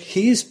 because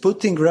he is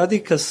putting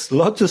Radhika's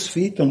lotus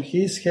feet on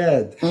his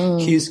head.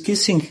 He is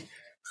kissing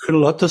her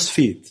lotus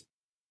feet.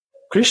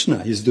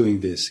 Krishna is doing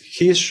this.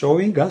 He is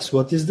showing us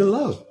what is the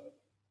love.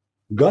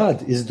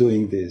 God is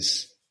doing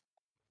this.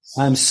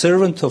 I'm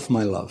servant of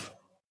my love.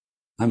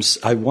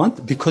 I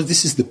want, because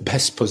this is the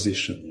best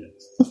position,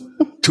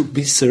 to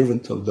be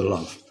servant of the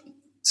love,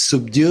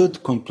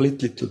 subdued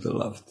completely to the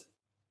loved.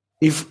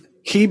 If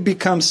he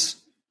becomes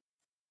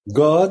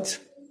God,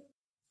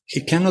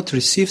 he cannot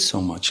receive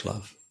so much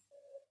love.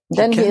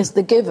 Then he is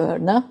the giver,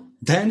 no?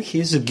 Then he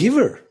is a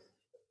giver.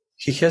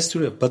 He has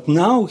to, but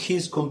now he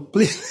is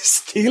completely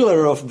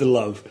stealer of the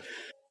love.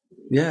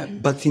 Yeah,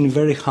 but in a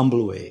very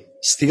humble way.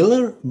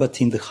 Stealer,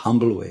 but in the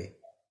humble way.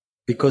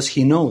 Because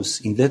he knows,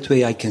 in that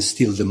way I can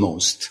steal the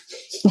most.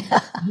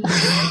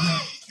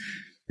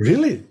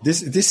 Really,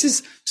 this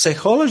is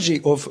psychology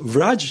of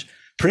Vraj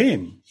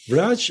Prem,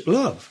 Vraj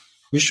love.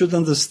 We should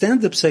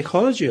understand the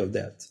psychology of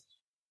that.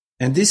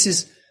 And this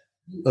is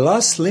the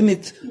last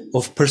limit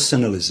of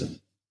personalism.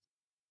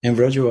 And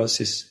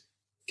Vrajavasis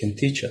can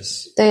teach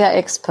us. They are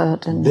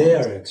expert in They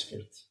that. are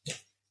expert.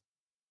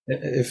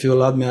 If you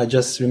allow me, I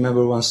just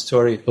remember one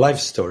story, life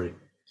story.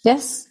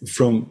 Yes?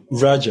 From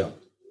Vraja.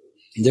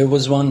 There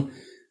was one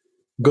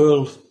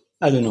girl,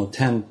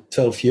 10,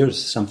 12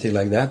 years, something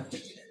like that.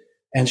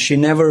 And she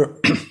never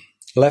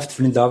left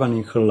Vrindavan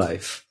in her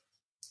life.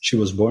 She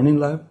was born in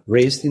life,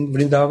 raised in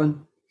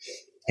Vrindavan,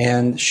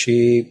 and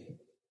she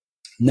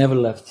never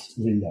left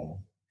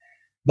Vrindavan.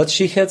 But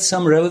she had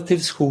some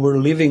relatives who were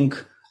living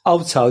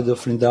outside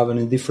of Vrindavan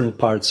in different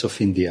parts of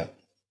India.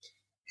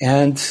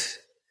 And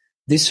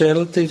these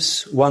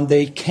relatives one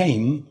day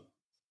came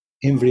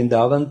in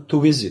Vrindavan to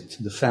visit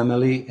the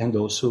family and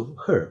also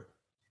her.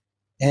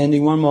 And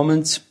in one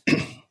moment,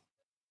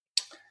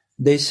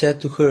 they said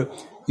to her,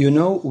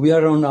 we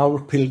are on our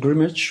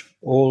pilgrimage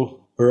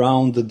all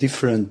around the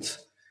different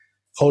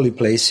holy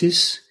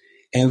places,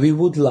 and we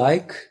would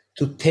like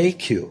to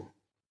take you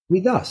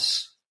with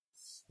us.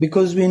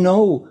 Because we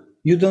know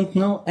you don't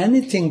know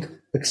anything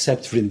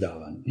except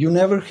Vrindavan. You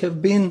never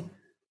have been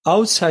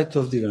outside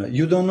of Vrindavan.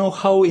 You don't know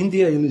how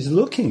India is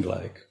looking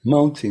like.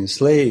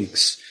 Mountains,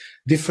 lakes,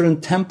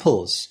 different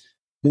temples.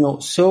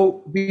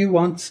 So we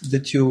want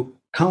that you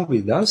come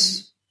with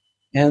us,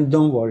 and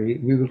don't worry,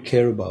 we will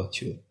care about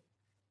you.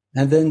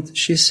 And then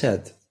she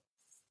said,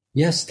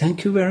 yes,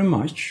 thank you very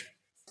much.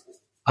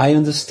 I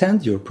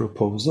understand your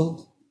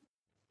proposal,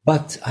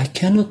 but I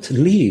cannot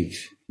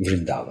leave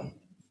Vrindavan.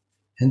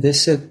 And they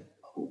said,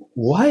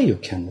 why you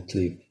cannot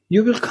leave?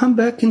 You will come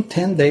back in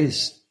 10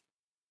 days,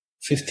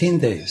 15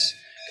 days.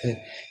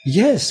 Okay.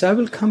 Yes, I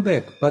will come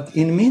back. But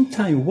in the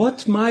meantime,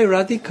 what my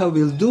Radhika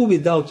will do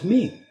without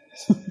me?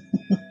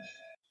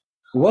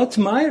 What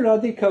my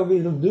Radhika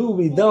will do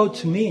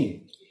without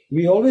me?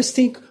 We always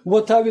think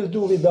what I will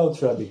do without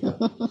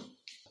Radhika.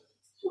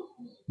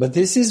 But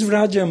this is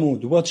Vraja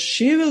mood. What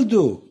she will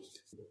do?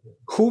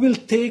 Who will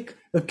take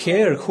a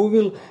care? Who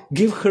will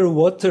give her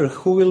water?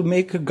 Who will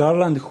make a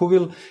garland? Who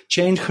will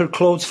change her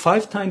clothes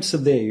 5 times a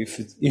day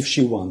if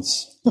she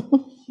wants?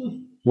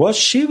 What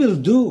she will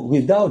do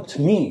without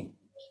me.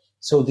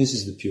 So this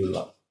is the pure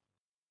love.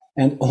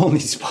 And only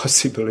is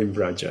possible in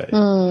Vrajaya.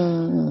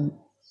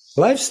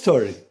 Life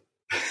story.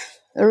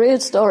 A real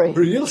story.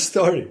 Real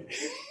story.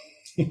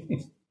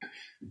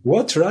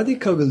 What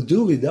Radhika will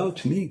do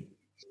without me.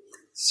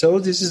 So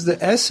this is the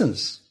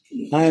essence.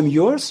 I am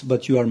yours,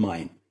 but you are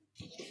mine.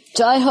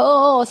 Jai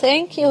Ho,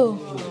 thank you,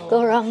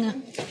 Gauranga.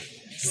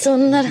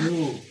 Sundara.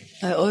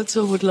 I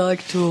also would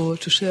like to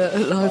share a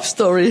life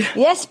story.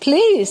 Yes,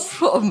 please.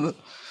 From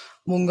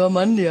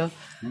Mungamandia.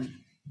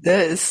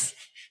 There is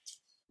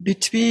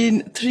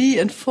between 3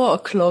 and 4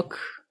 o'clock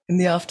in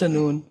the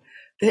afternoon,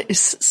 there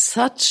is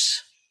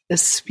such a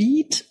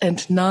sweet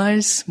and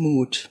nice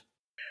mood.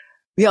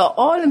 We are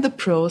all in the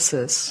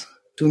process,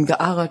 doing the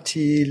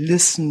arati,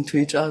 listen to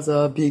each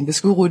other, being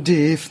with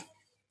Gurudev,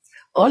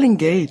 all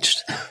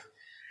engaged.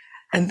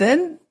 And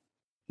then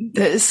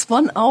there is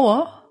 1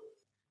 hour,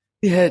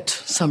 we had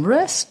some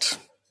rest,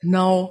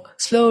 now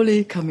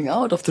slowly coming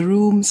out of the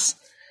rooms.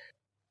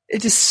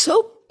 It is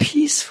so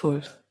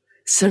peaceful.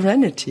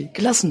 Serenity,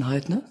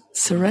 Gelassenheit, ne?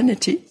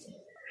 Serenity.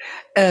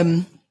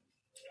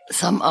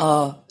 Some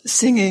are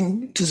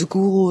singing to the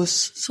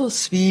gurus, so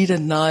sweet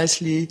and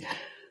nicely,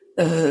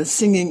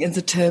 singing in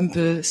the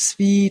temple,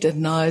 sweet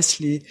and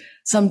nicely.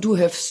 Some do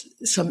have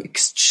some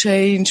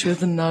exchange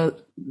with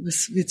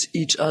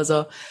each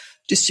other,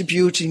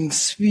 distributing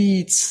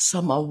sweets.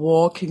 Some are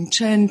walking,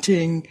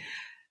 chanting.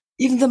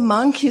 Even the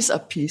monkeys are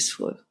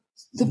peaceful.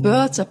 The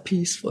birds are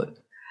peaceful.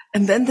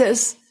 And then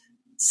there's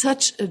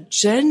such a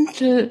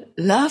gentle,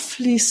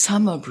 lovely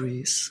summer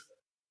breeze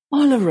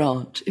all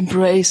around,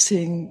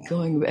 embracing,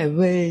 going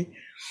away.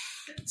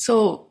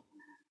 So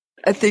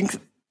I think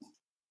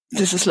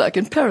this is like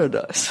in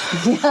paradise.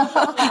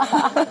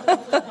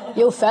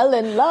 You fell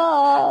in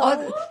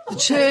love. The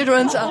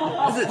children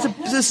are,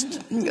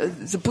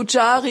 the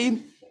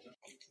pujari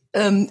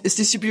is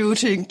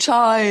distributing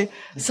chai.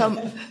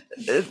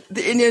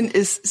 The Indian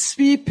is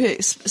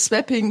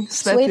sweeping.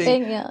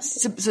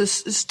 Yes. The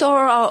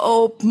store are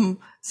open.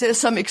 There's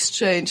some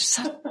exchange.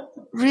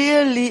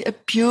 Really a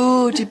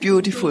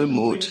beautiful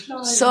mood.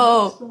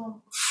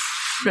 So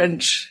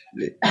French.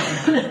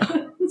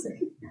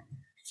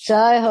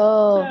 Jai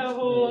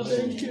Ho.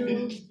 Thank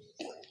you.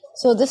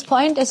 So this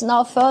point is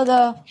now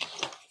further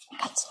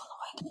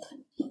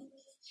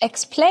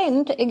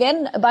explained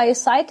again by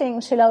citing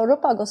Srila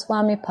Rupa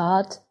Goswami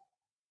Pad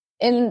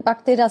in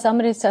Bhakti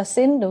Rasamrita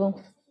Sindhu.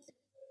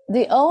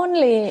 The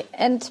only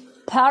and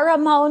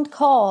paramount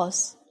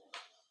cause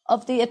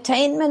of the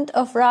attainment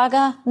of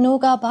Raga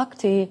Nuga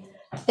Bhakti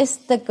is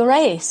the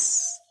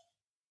grace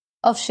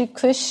of Shri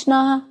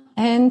Krishna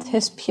and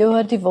his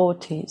pure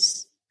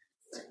devotees.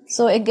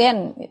 So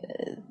again,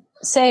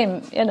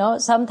 same,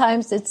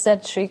 sometimes it's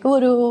said Shri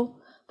Guru,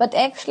 but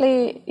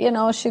actually,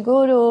 Shri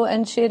Guru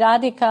and Shri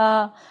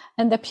Radhika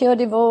and the pure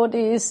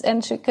devotees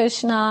and Shri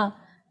Krishna,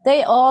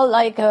 they all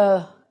like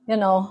a,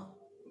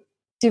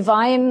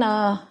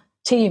 divine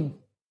team.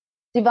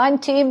 Divine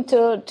team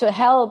to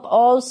help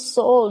all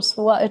souls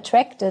who are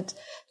attracted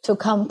to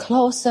come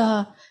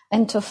closer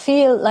and to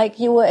feel like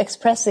you were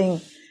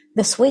expressing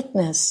the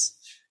sweetness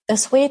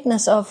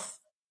of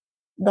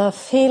the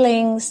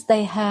feelings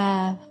they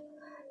have,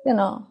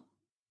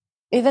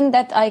 even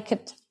that I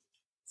could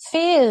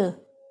feel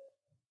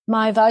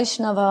my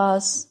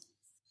Vaishnavas,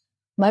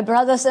 my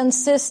brothers and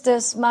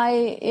sisters,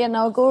 my,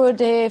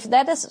 Gurudev.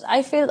 That is,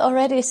 I feel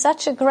already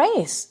such a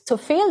grace to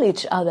feel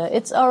each other.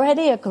 It's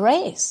already a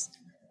grace.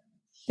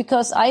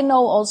 Because I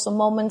know also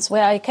moments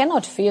where I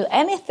cannot feel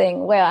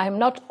anything, where I'm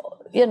not,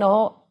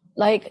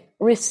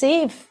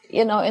 receive,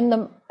 in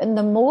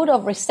the mood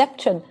of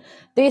reception.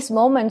 These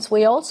moments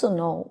we also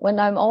know when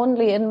I'm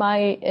only in my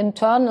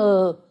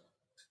internal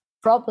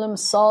problem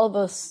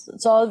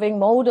solving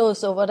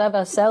modus or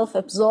whatever,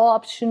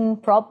 self-absorption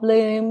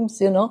problems,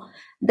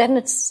 then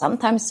it's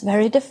sometimes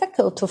very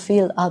difficult to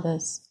feel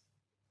others.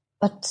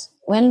 But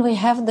when we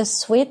have this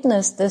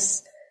sweetness,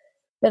 this,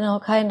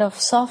 kind of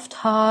soft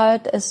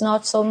heart, is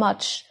not so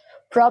much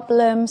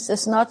problems,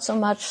 is not so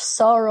much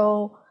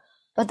sorrow,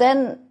 but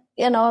then,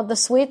 the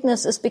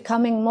sweetness is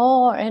becoming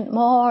more and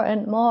more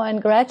and more,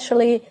 and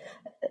gradually,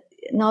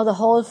 the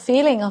whole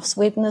feeling of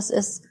sweetness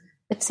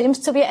it seems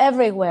to be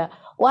everywhere.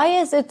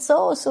 Why is it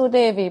so,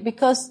 Sudevi?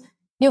 Because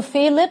you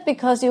feel it,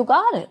 because you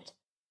got it.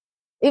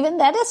 Even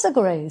that is a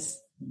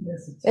grace.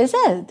 Yes, is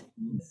it?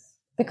 Yes.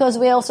 Because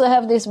we also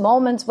have these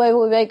moments where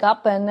we wake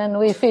up and then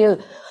we feel,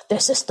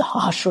 this is the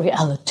harsh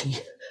reality.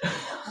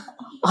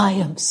 I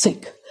am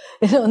sick.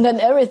 And then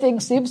everything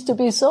seems to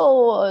be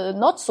so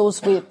not so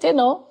sweet,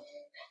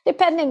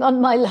 depending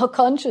on my low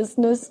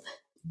consciousness.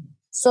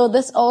 So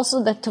this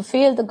also, that to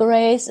feel the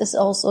grace is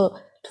also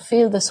to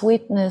feel the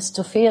sweetness,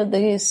 to feel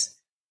these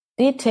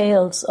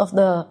details of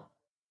the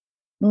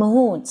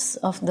moods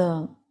of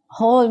the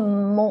whole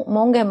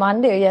Monge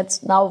Mandir, yet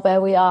now where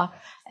we are,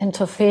 and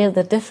to feel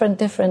the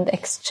different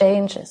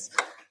exchanges.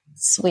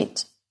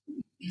 Sweet.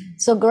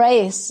 So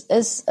grace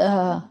is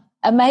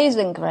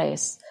amazing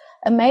grace.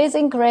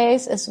 Amazing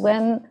grace is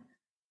when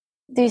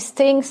these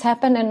things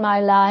happen in my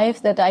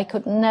life that I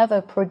could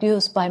never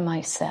produce by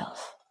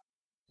myself.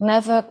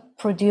 Never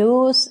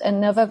produce and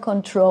never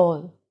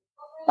control.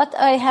 But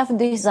I have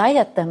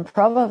desired them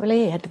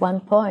probably at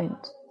one point.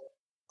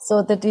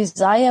 So the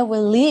desire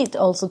will lead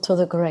also to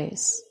the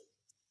grace.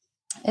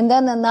 And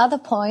then another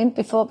point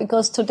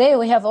because today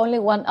we have only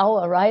 1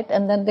 hour, right?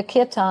 And then the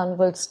kirtan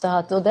will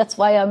start. So that's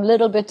why I'm a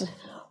little bit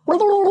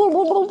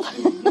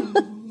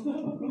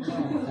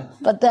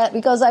but that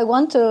because I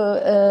want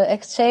to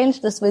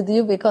exchange this with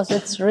you because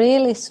it's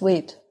really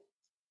sweet.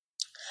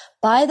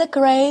 By the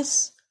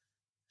grace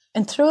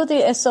and through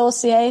the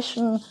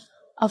association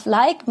of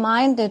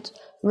like-minded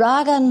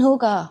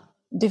Raganuga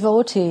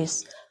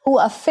devotees who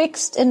are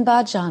fixed in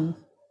bhajan,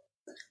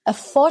 a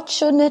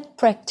fortunate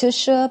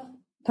practitioner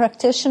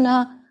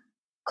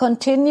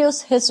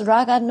continues his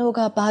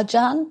Raganuga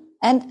bhajan,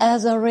 and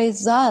as a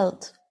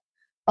result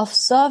of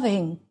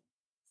serving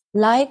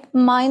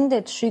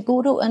like-minded Sri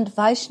Guru and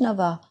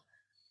Vaishnava,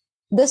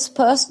 this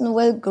person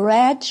will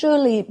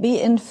gradually be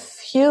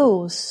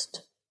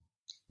infused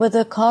with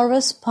a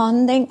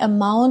corresponding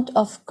amount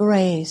of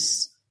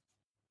grace,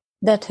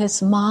 that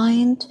his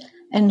mind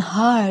and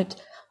heart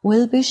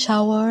will be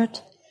showered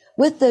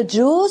with the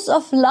juice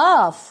of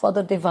love for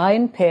the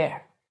divine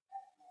pair.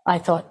 I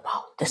thought,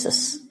 wow, this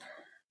is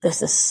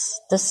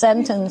the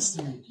sentence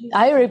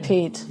I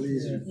repeat.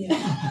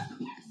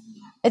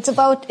 It's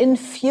about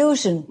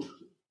infusion.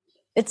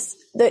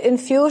 The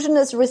infusion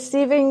is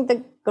receiving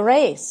the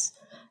grace,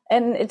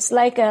 and it's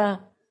like a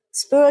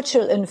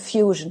spiritual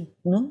infusion,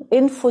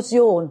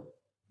 infusion.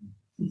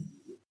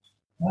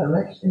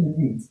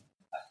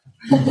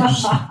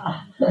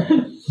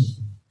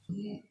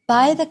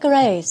 By the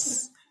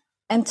grace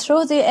and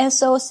through the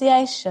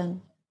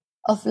association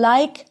of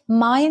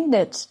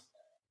like-minded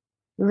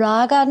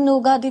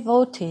Raganuga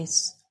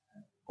devotees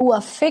who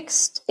are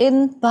fixed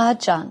in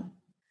bhajan,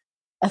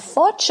 a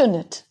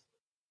fortunate,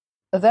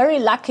 a very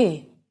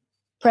lucky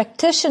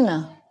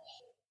practitioner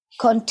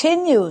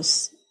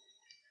continues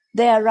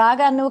their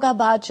Raganuga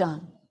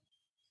bhajan,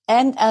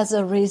 and as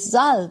a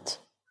result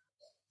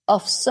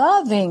of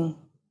serving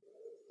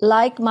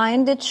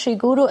like-minded Sri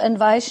Guru and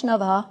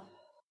Vaishnava,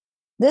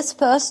 this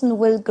person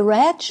will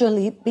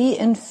gradually be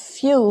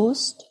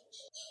infused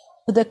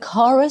with a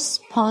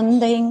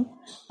corresponding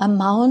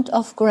amount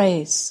of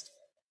grace,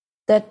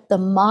 that the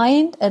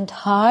mind and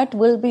heart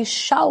will be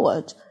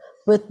showered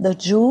with the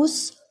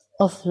juice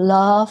of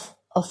love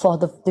for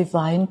the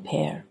divine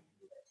pair.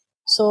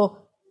 So,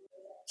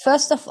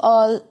 first of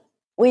all,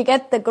 we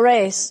get the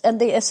grace and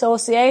the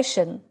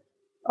association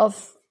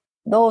of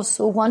those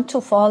who want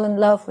to fall in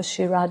love with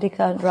Sri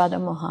Radhika and Radha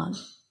Mohan.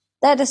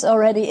 That is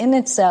already in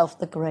itself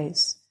the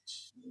grace.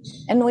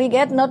 And we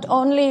get not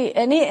only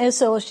any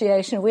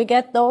association, we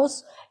get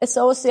those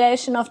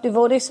association of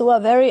devotees who are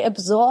very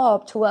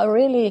absorbed, who are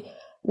really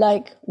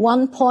like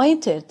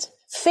one-pointed,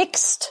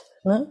 fixed,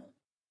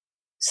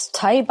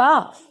 stay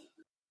bhav.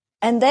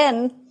 And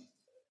then,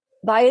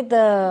 by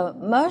the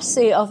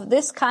mercy of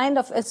this kind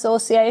of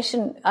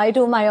association, I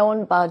do my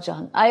own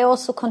bhajan. I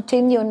also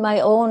continue in my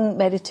own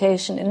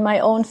meditation, in my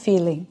own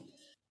feeling.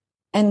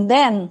 And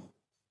then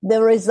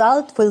the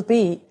result will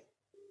be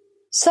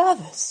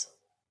service.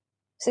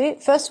 See,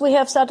 first we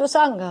have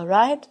sadhusanga,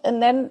 right?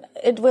 And then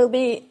it will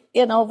be,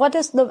 what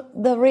is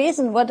the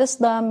reason? What is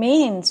the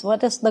means?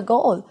 What is the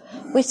goal?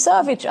 We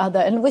serve each other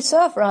and we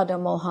serve Radha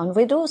Mohan.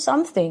 We do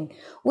something.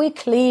 We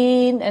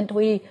clean and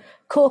we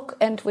cook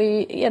and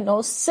we,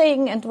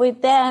 sing and we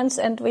dance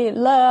and we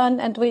learn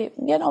and we,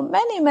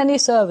 many, many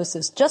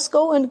services. Just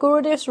go in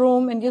Gurudev's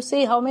room and you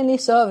see how many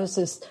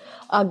services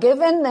are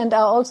given and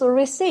are also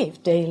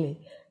received daily.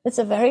 It's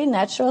a very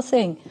natural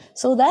thing.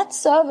 So that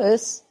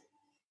service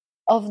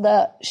of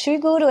the Sri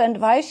Guru and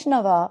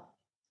Vaishnava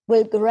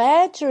will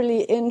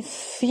gradually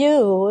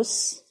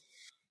infuse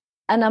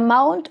an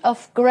amount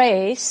of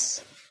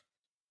grace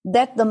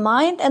that the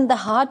mind and the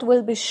heart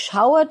will be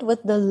showered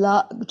with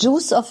the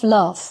juice of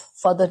love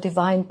for the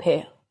divine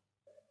pair.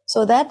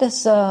 So that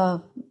is, I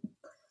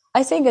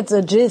think it's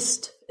a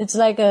gist. It's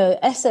like an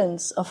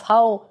essence of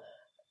how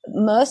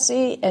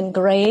mercy and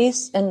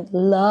grace and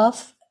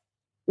love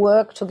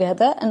work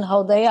together and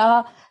how they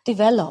are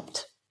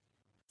developed.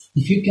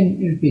 If you can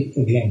repeat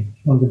again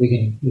from the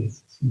beginning,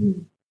 please.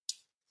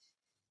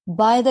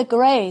 By the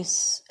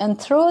grace and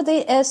through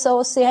the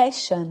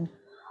association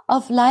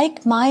of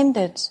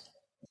like-minded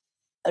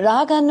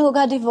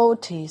Raganuga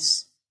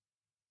devotees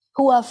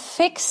who are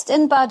fixed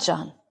in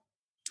bhajan,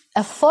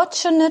 a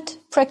fortunate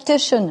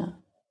practitioner,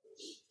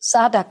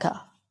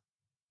 sadhaka,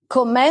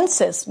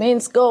 commences,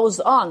 means goes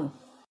on,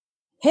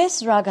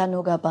 his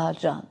Raganuga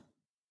bhajan,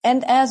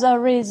 and as a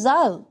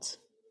result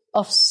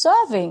of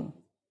serving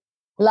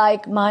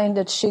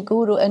like-minded Sri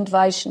Guru and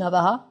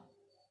Vaishnava,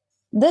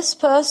 this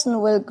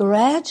person will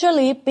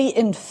gradually be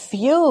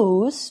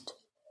infused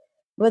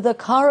with a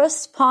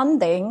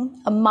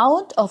corresponding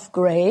amount of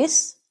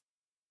grace,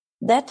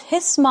 that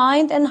his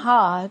mind and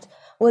heart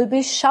will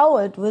be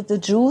showered with the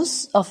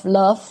juice of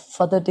love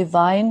for the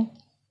divine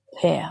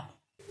pair.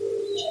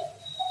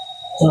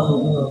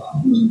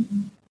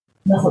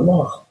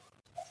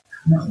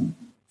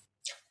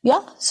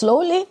 Yeah,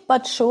 slowly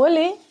but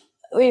surely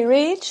we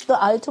reach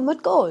the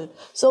ultimate goal.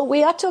 So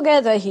we are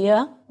together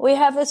here, we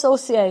have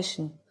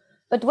association.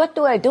 But what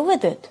do I do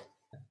with it?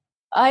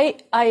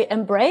 I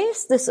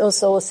embrace this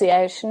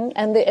association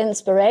and the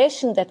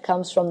inspiration that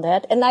comes from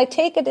that, and I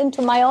take it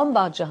into my own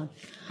bhajan.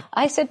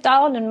 I sit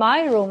down in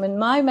my room, in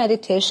my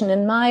meditation,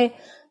 in my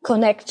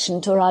connection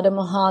to Radha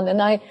Mohan,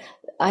 and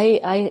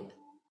I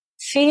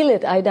feel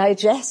it, I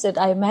digest it,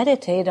 I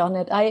meditate on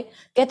it. I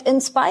get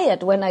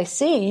inspired when I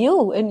see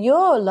you in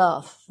your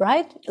love,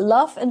 right?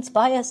 Love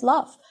inspires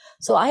love.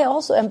 So I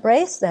also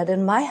embrace that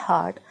in my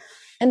heart.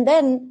 And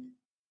then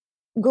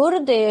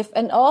Gurudev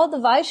and all the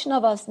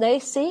Vaishnavas, they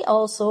see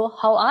also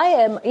how I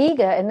am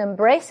eager in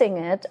embracing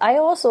it. I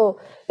also,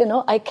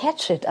 I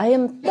catch it. I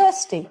am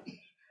thirsty.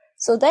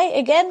 So they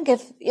again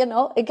give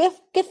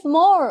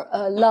more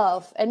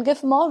love and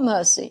give more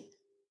mercy.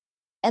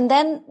 And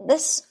then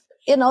this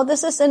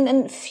is an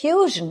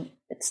infusion.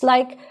 It's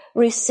like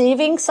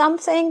receiving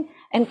something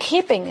and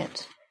keeping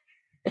it.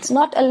 It's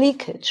not a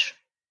leakage.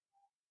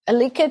 A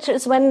leakage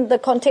is when the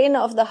container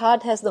of the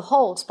heart has the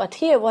holes. But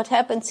here, what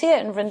happens here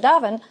in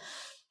Vrindavan,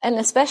 and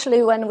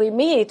especially when we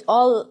meet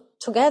all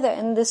together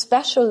in this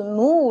special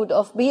mood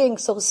of being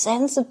so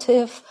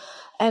sensitive,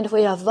 and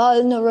we are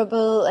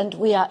vulnerable, and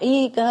we are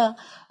eager,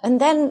 and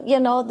then,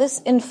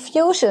 this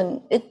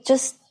infusion, it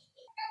just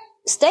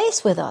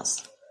stays with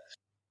us.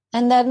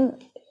 And then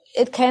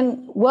it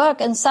can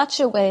work in such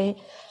a way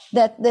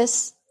that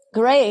this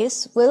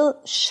grace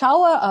will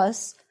shower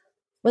us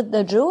with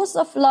the juice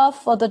of love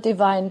for the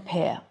divine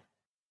pair.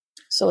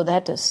 So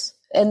that is.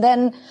 And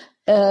then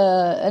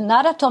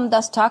Narottam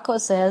Das Thakur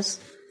says,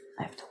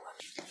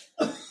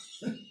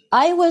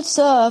 I will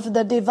serve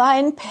the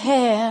divine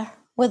pair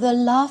with a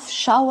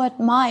love-showered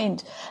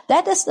mind.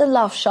 That is the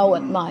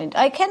love-showered mind.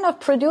 I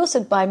cannot produce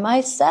it by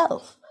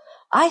myself.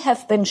 I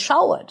have been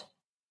showered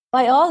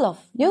by all of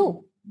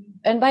you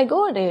and by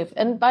Gurudev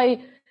and by,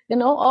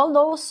 all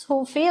those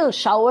who feel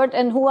showered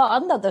and who are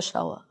under the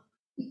shower.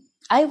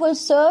 I will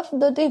serve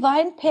the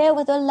divine pair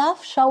with a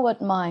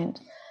love-showered mind.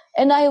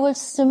 And I will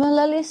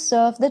similarly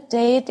serve the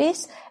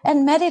deities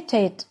and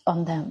meditate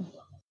on them.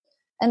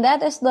 And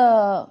that is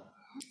the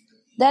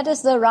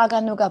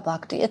Raganuga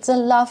Bhakti. It's a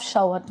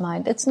love-showered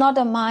mind. It's not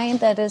a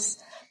mind that is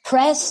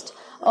pressed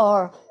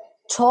or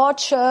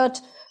tortured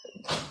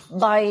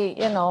by,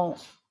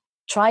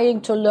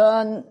 trying to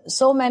learn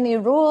so many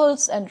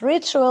rules and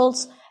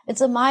rituals.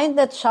 It's a mind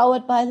that's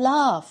showered by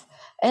love.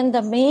 And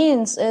the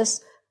means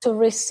is to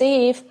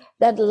receive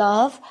that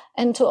love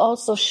and to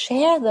also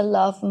share the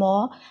love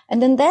more.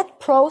 And in that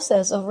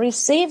process of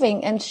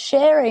receiving and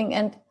sharing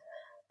and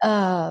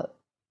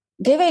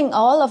giving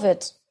all of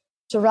it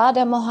to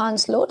Radha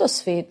Mohan's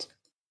lotus feet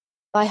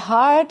by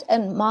heart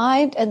and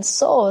mind and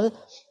soul,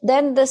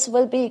 then this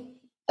will be,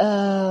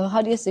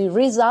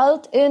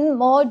 result in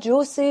more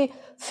juicy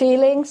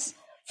feelings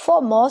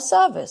for more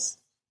service.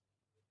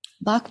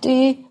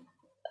 Bhakti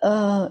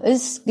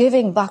is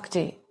giving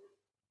bhakti.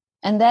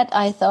 And that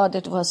I thought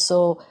it was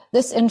so,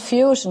 this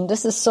infusion,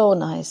 this is so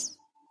nice.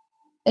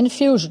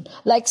 Infusion.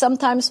 Like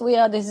sometimes we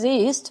are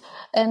diseased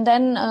and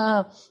then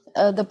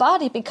the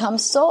body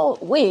becomes so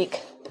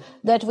weak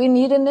that we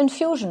need an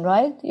infusion,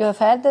 right? You have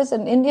had this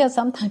in India,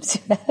 sometimes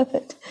you have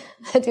it,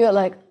 that you're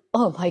like,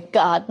 oh my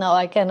God, now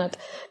I cannot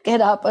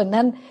get up. And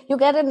then you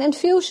get an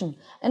infusion.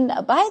 And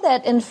by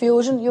that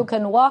infusion, you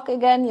can walk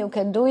again, you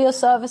can do your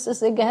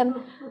services again.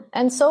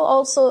 And so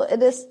also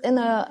it is in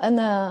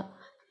a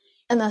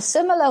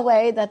similar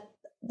way that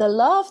the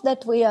love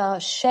that we are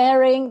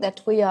sharing,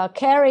 that we are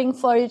caring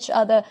for each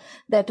other,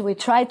 that we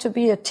try to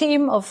be a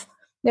team of,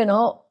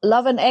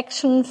 love and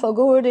action for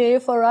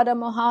Gurudev, for Radha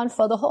Mohan,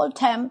 for the whole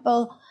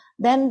temple,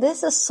 then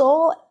this is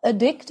so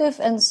addictive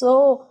and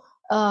so,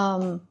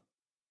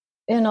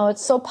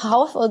 it's so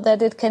powerful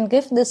that it can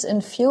give this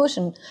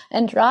infusion.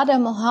 And Radha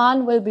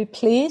Mohan will be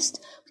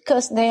pleased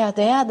because they are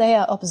there, they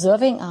are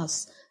observing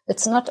us.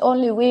 It's not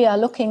only we are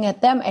looking at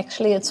them,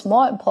 actually it's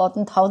more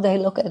important how they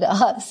look at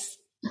us.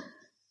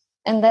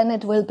 And then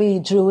it will be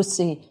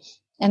juicy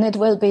and it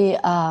will be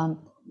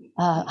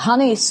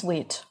honey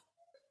sweet.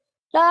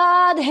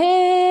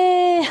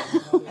 Radhe!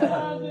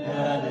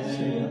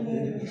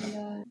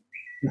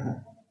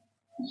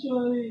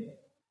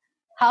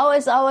 How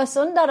is our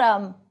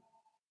Sundaram?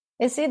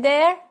 Is he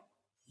there?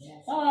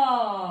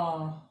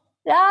 Oh.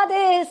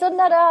 Radhe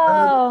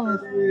Sundaram!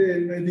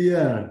 Radhe, my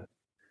dear.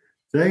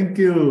 Thank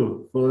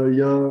you for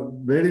your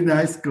very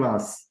nice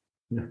class.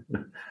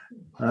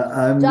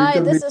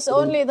 This is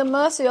only the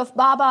mercy of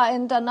Baba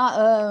and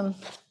our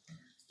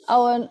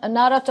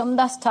Narottam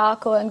Das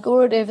Thakur and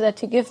Gurudev that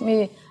he gave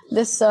me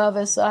this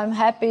service. So I'm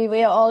happy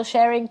we are all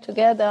sharing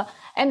together.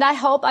 And I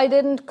hope I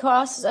didn't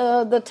cross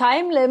the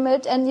time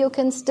limit and you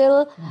can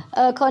still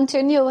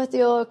continue with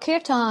your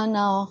kirtan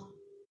now.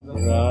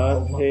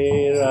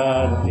 Radhe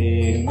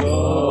Radhe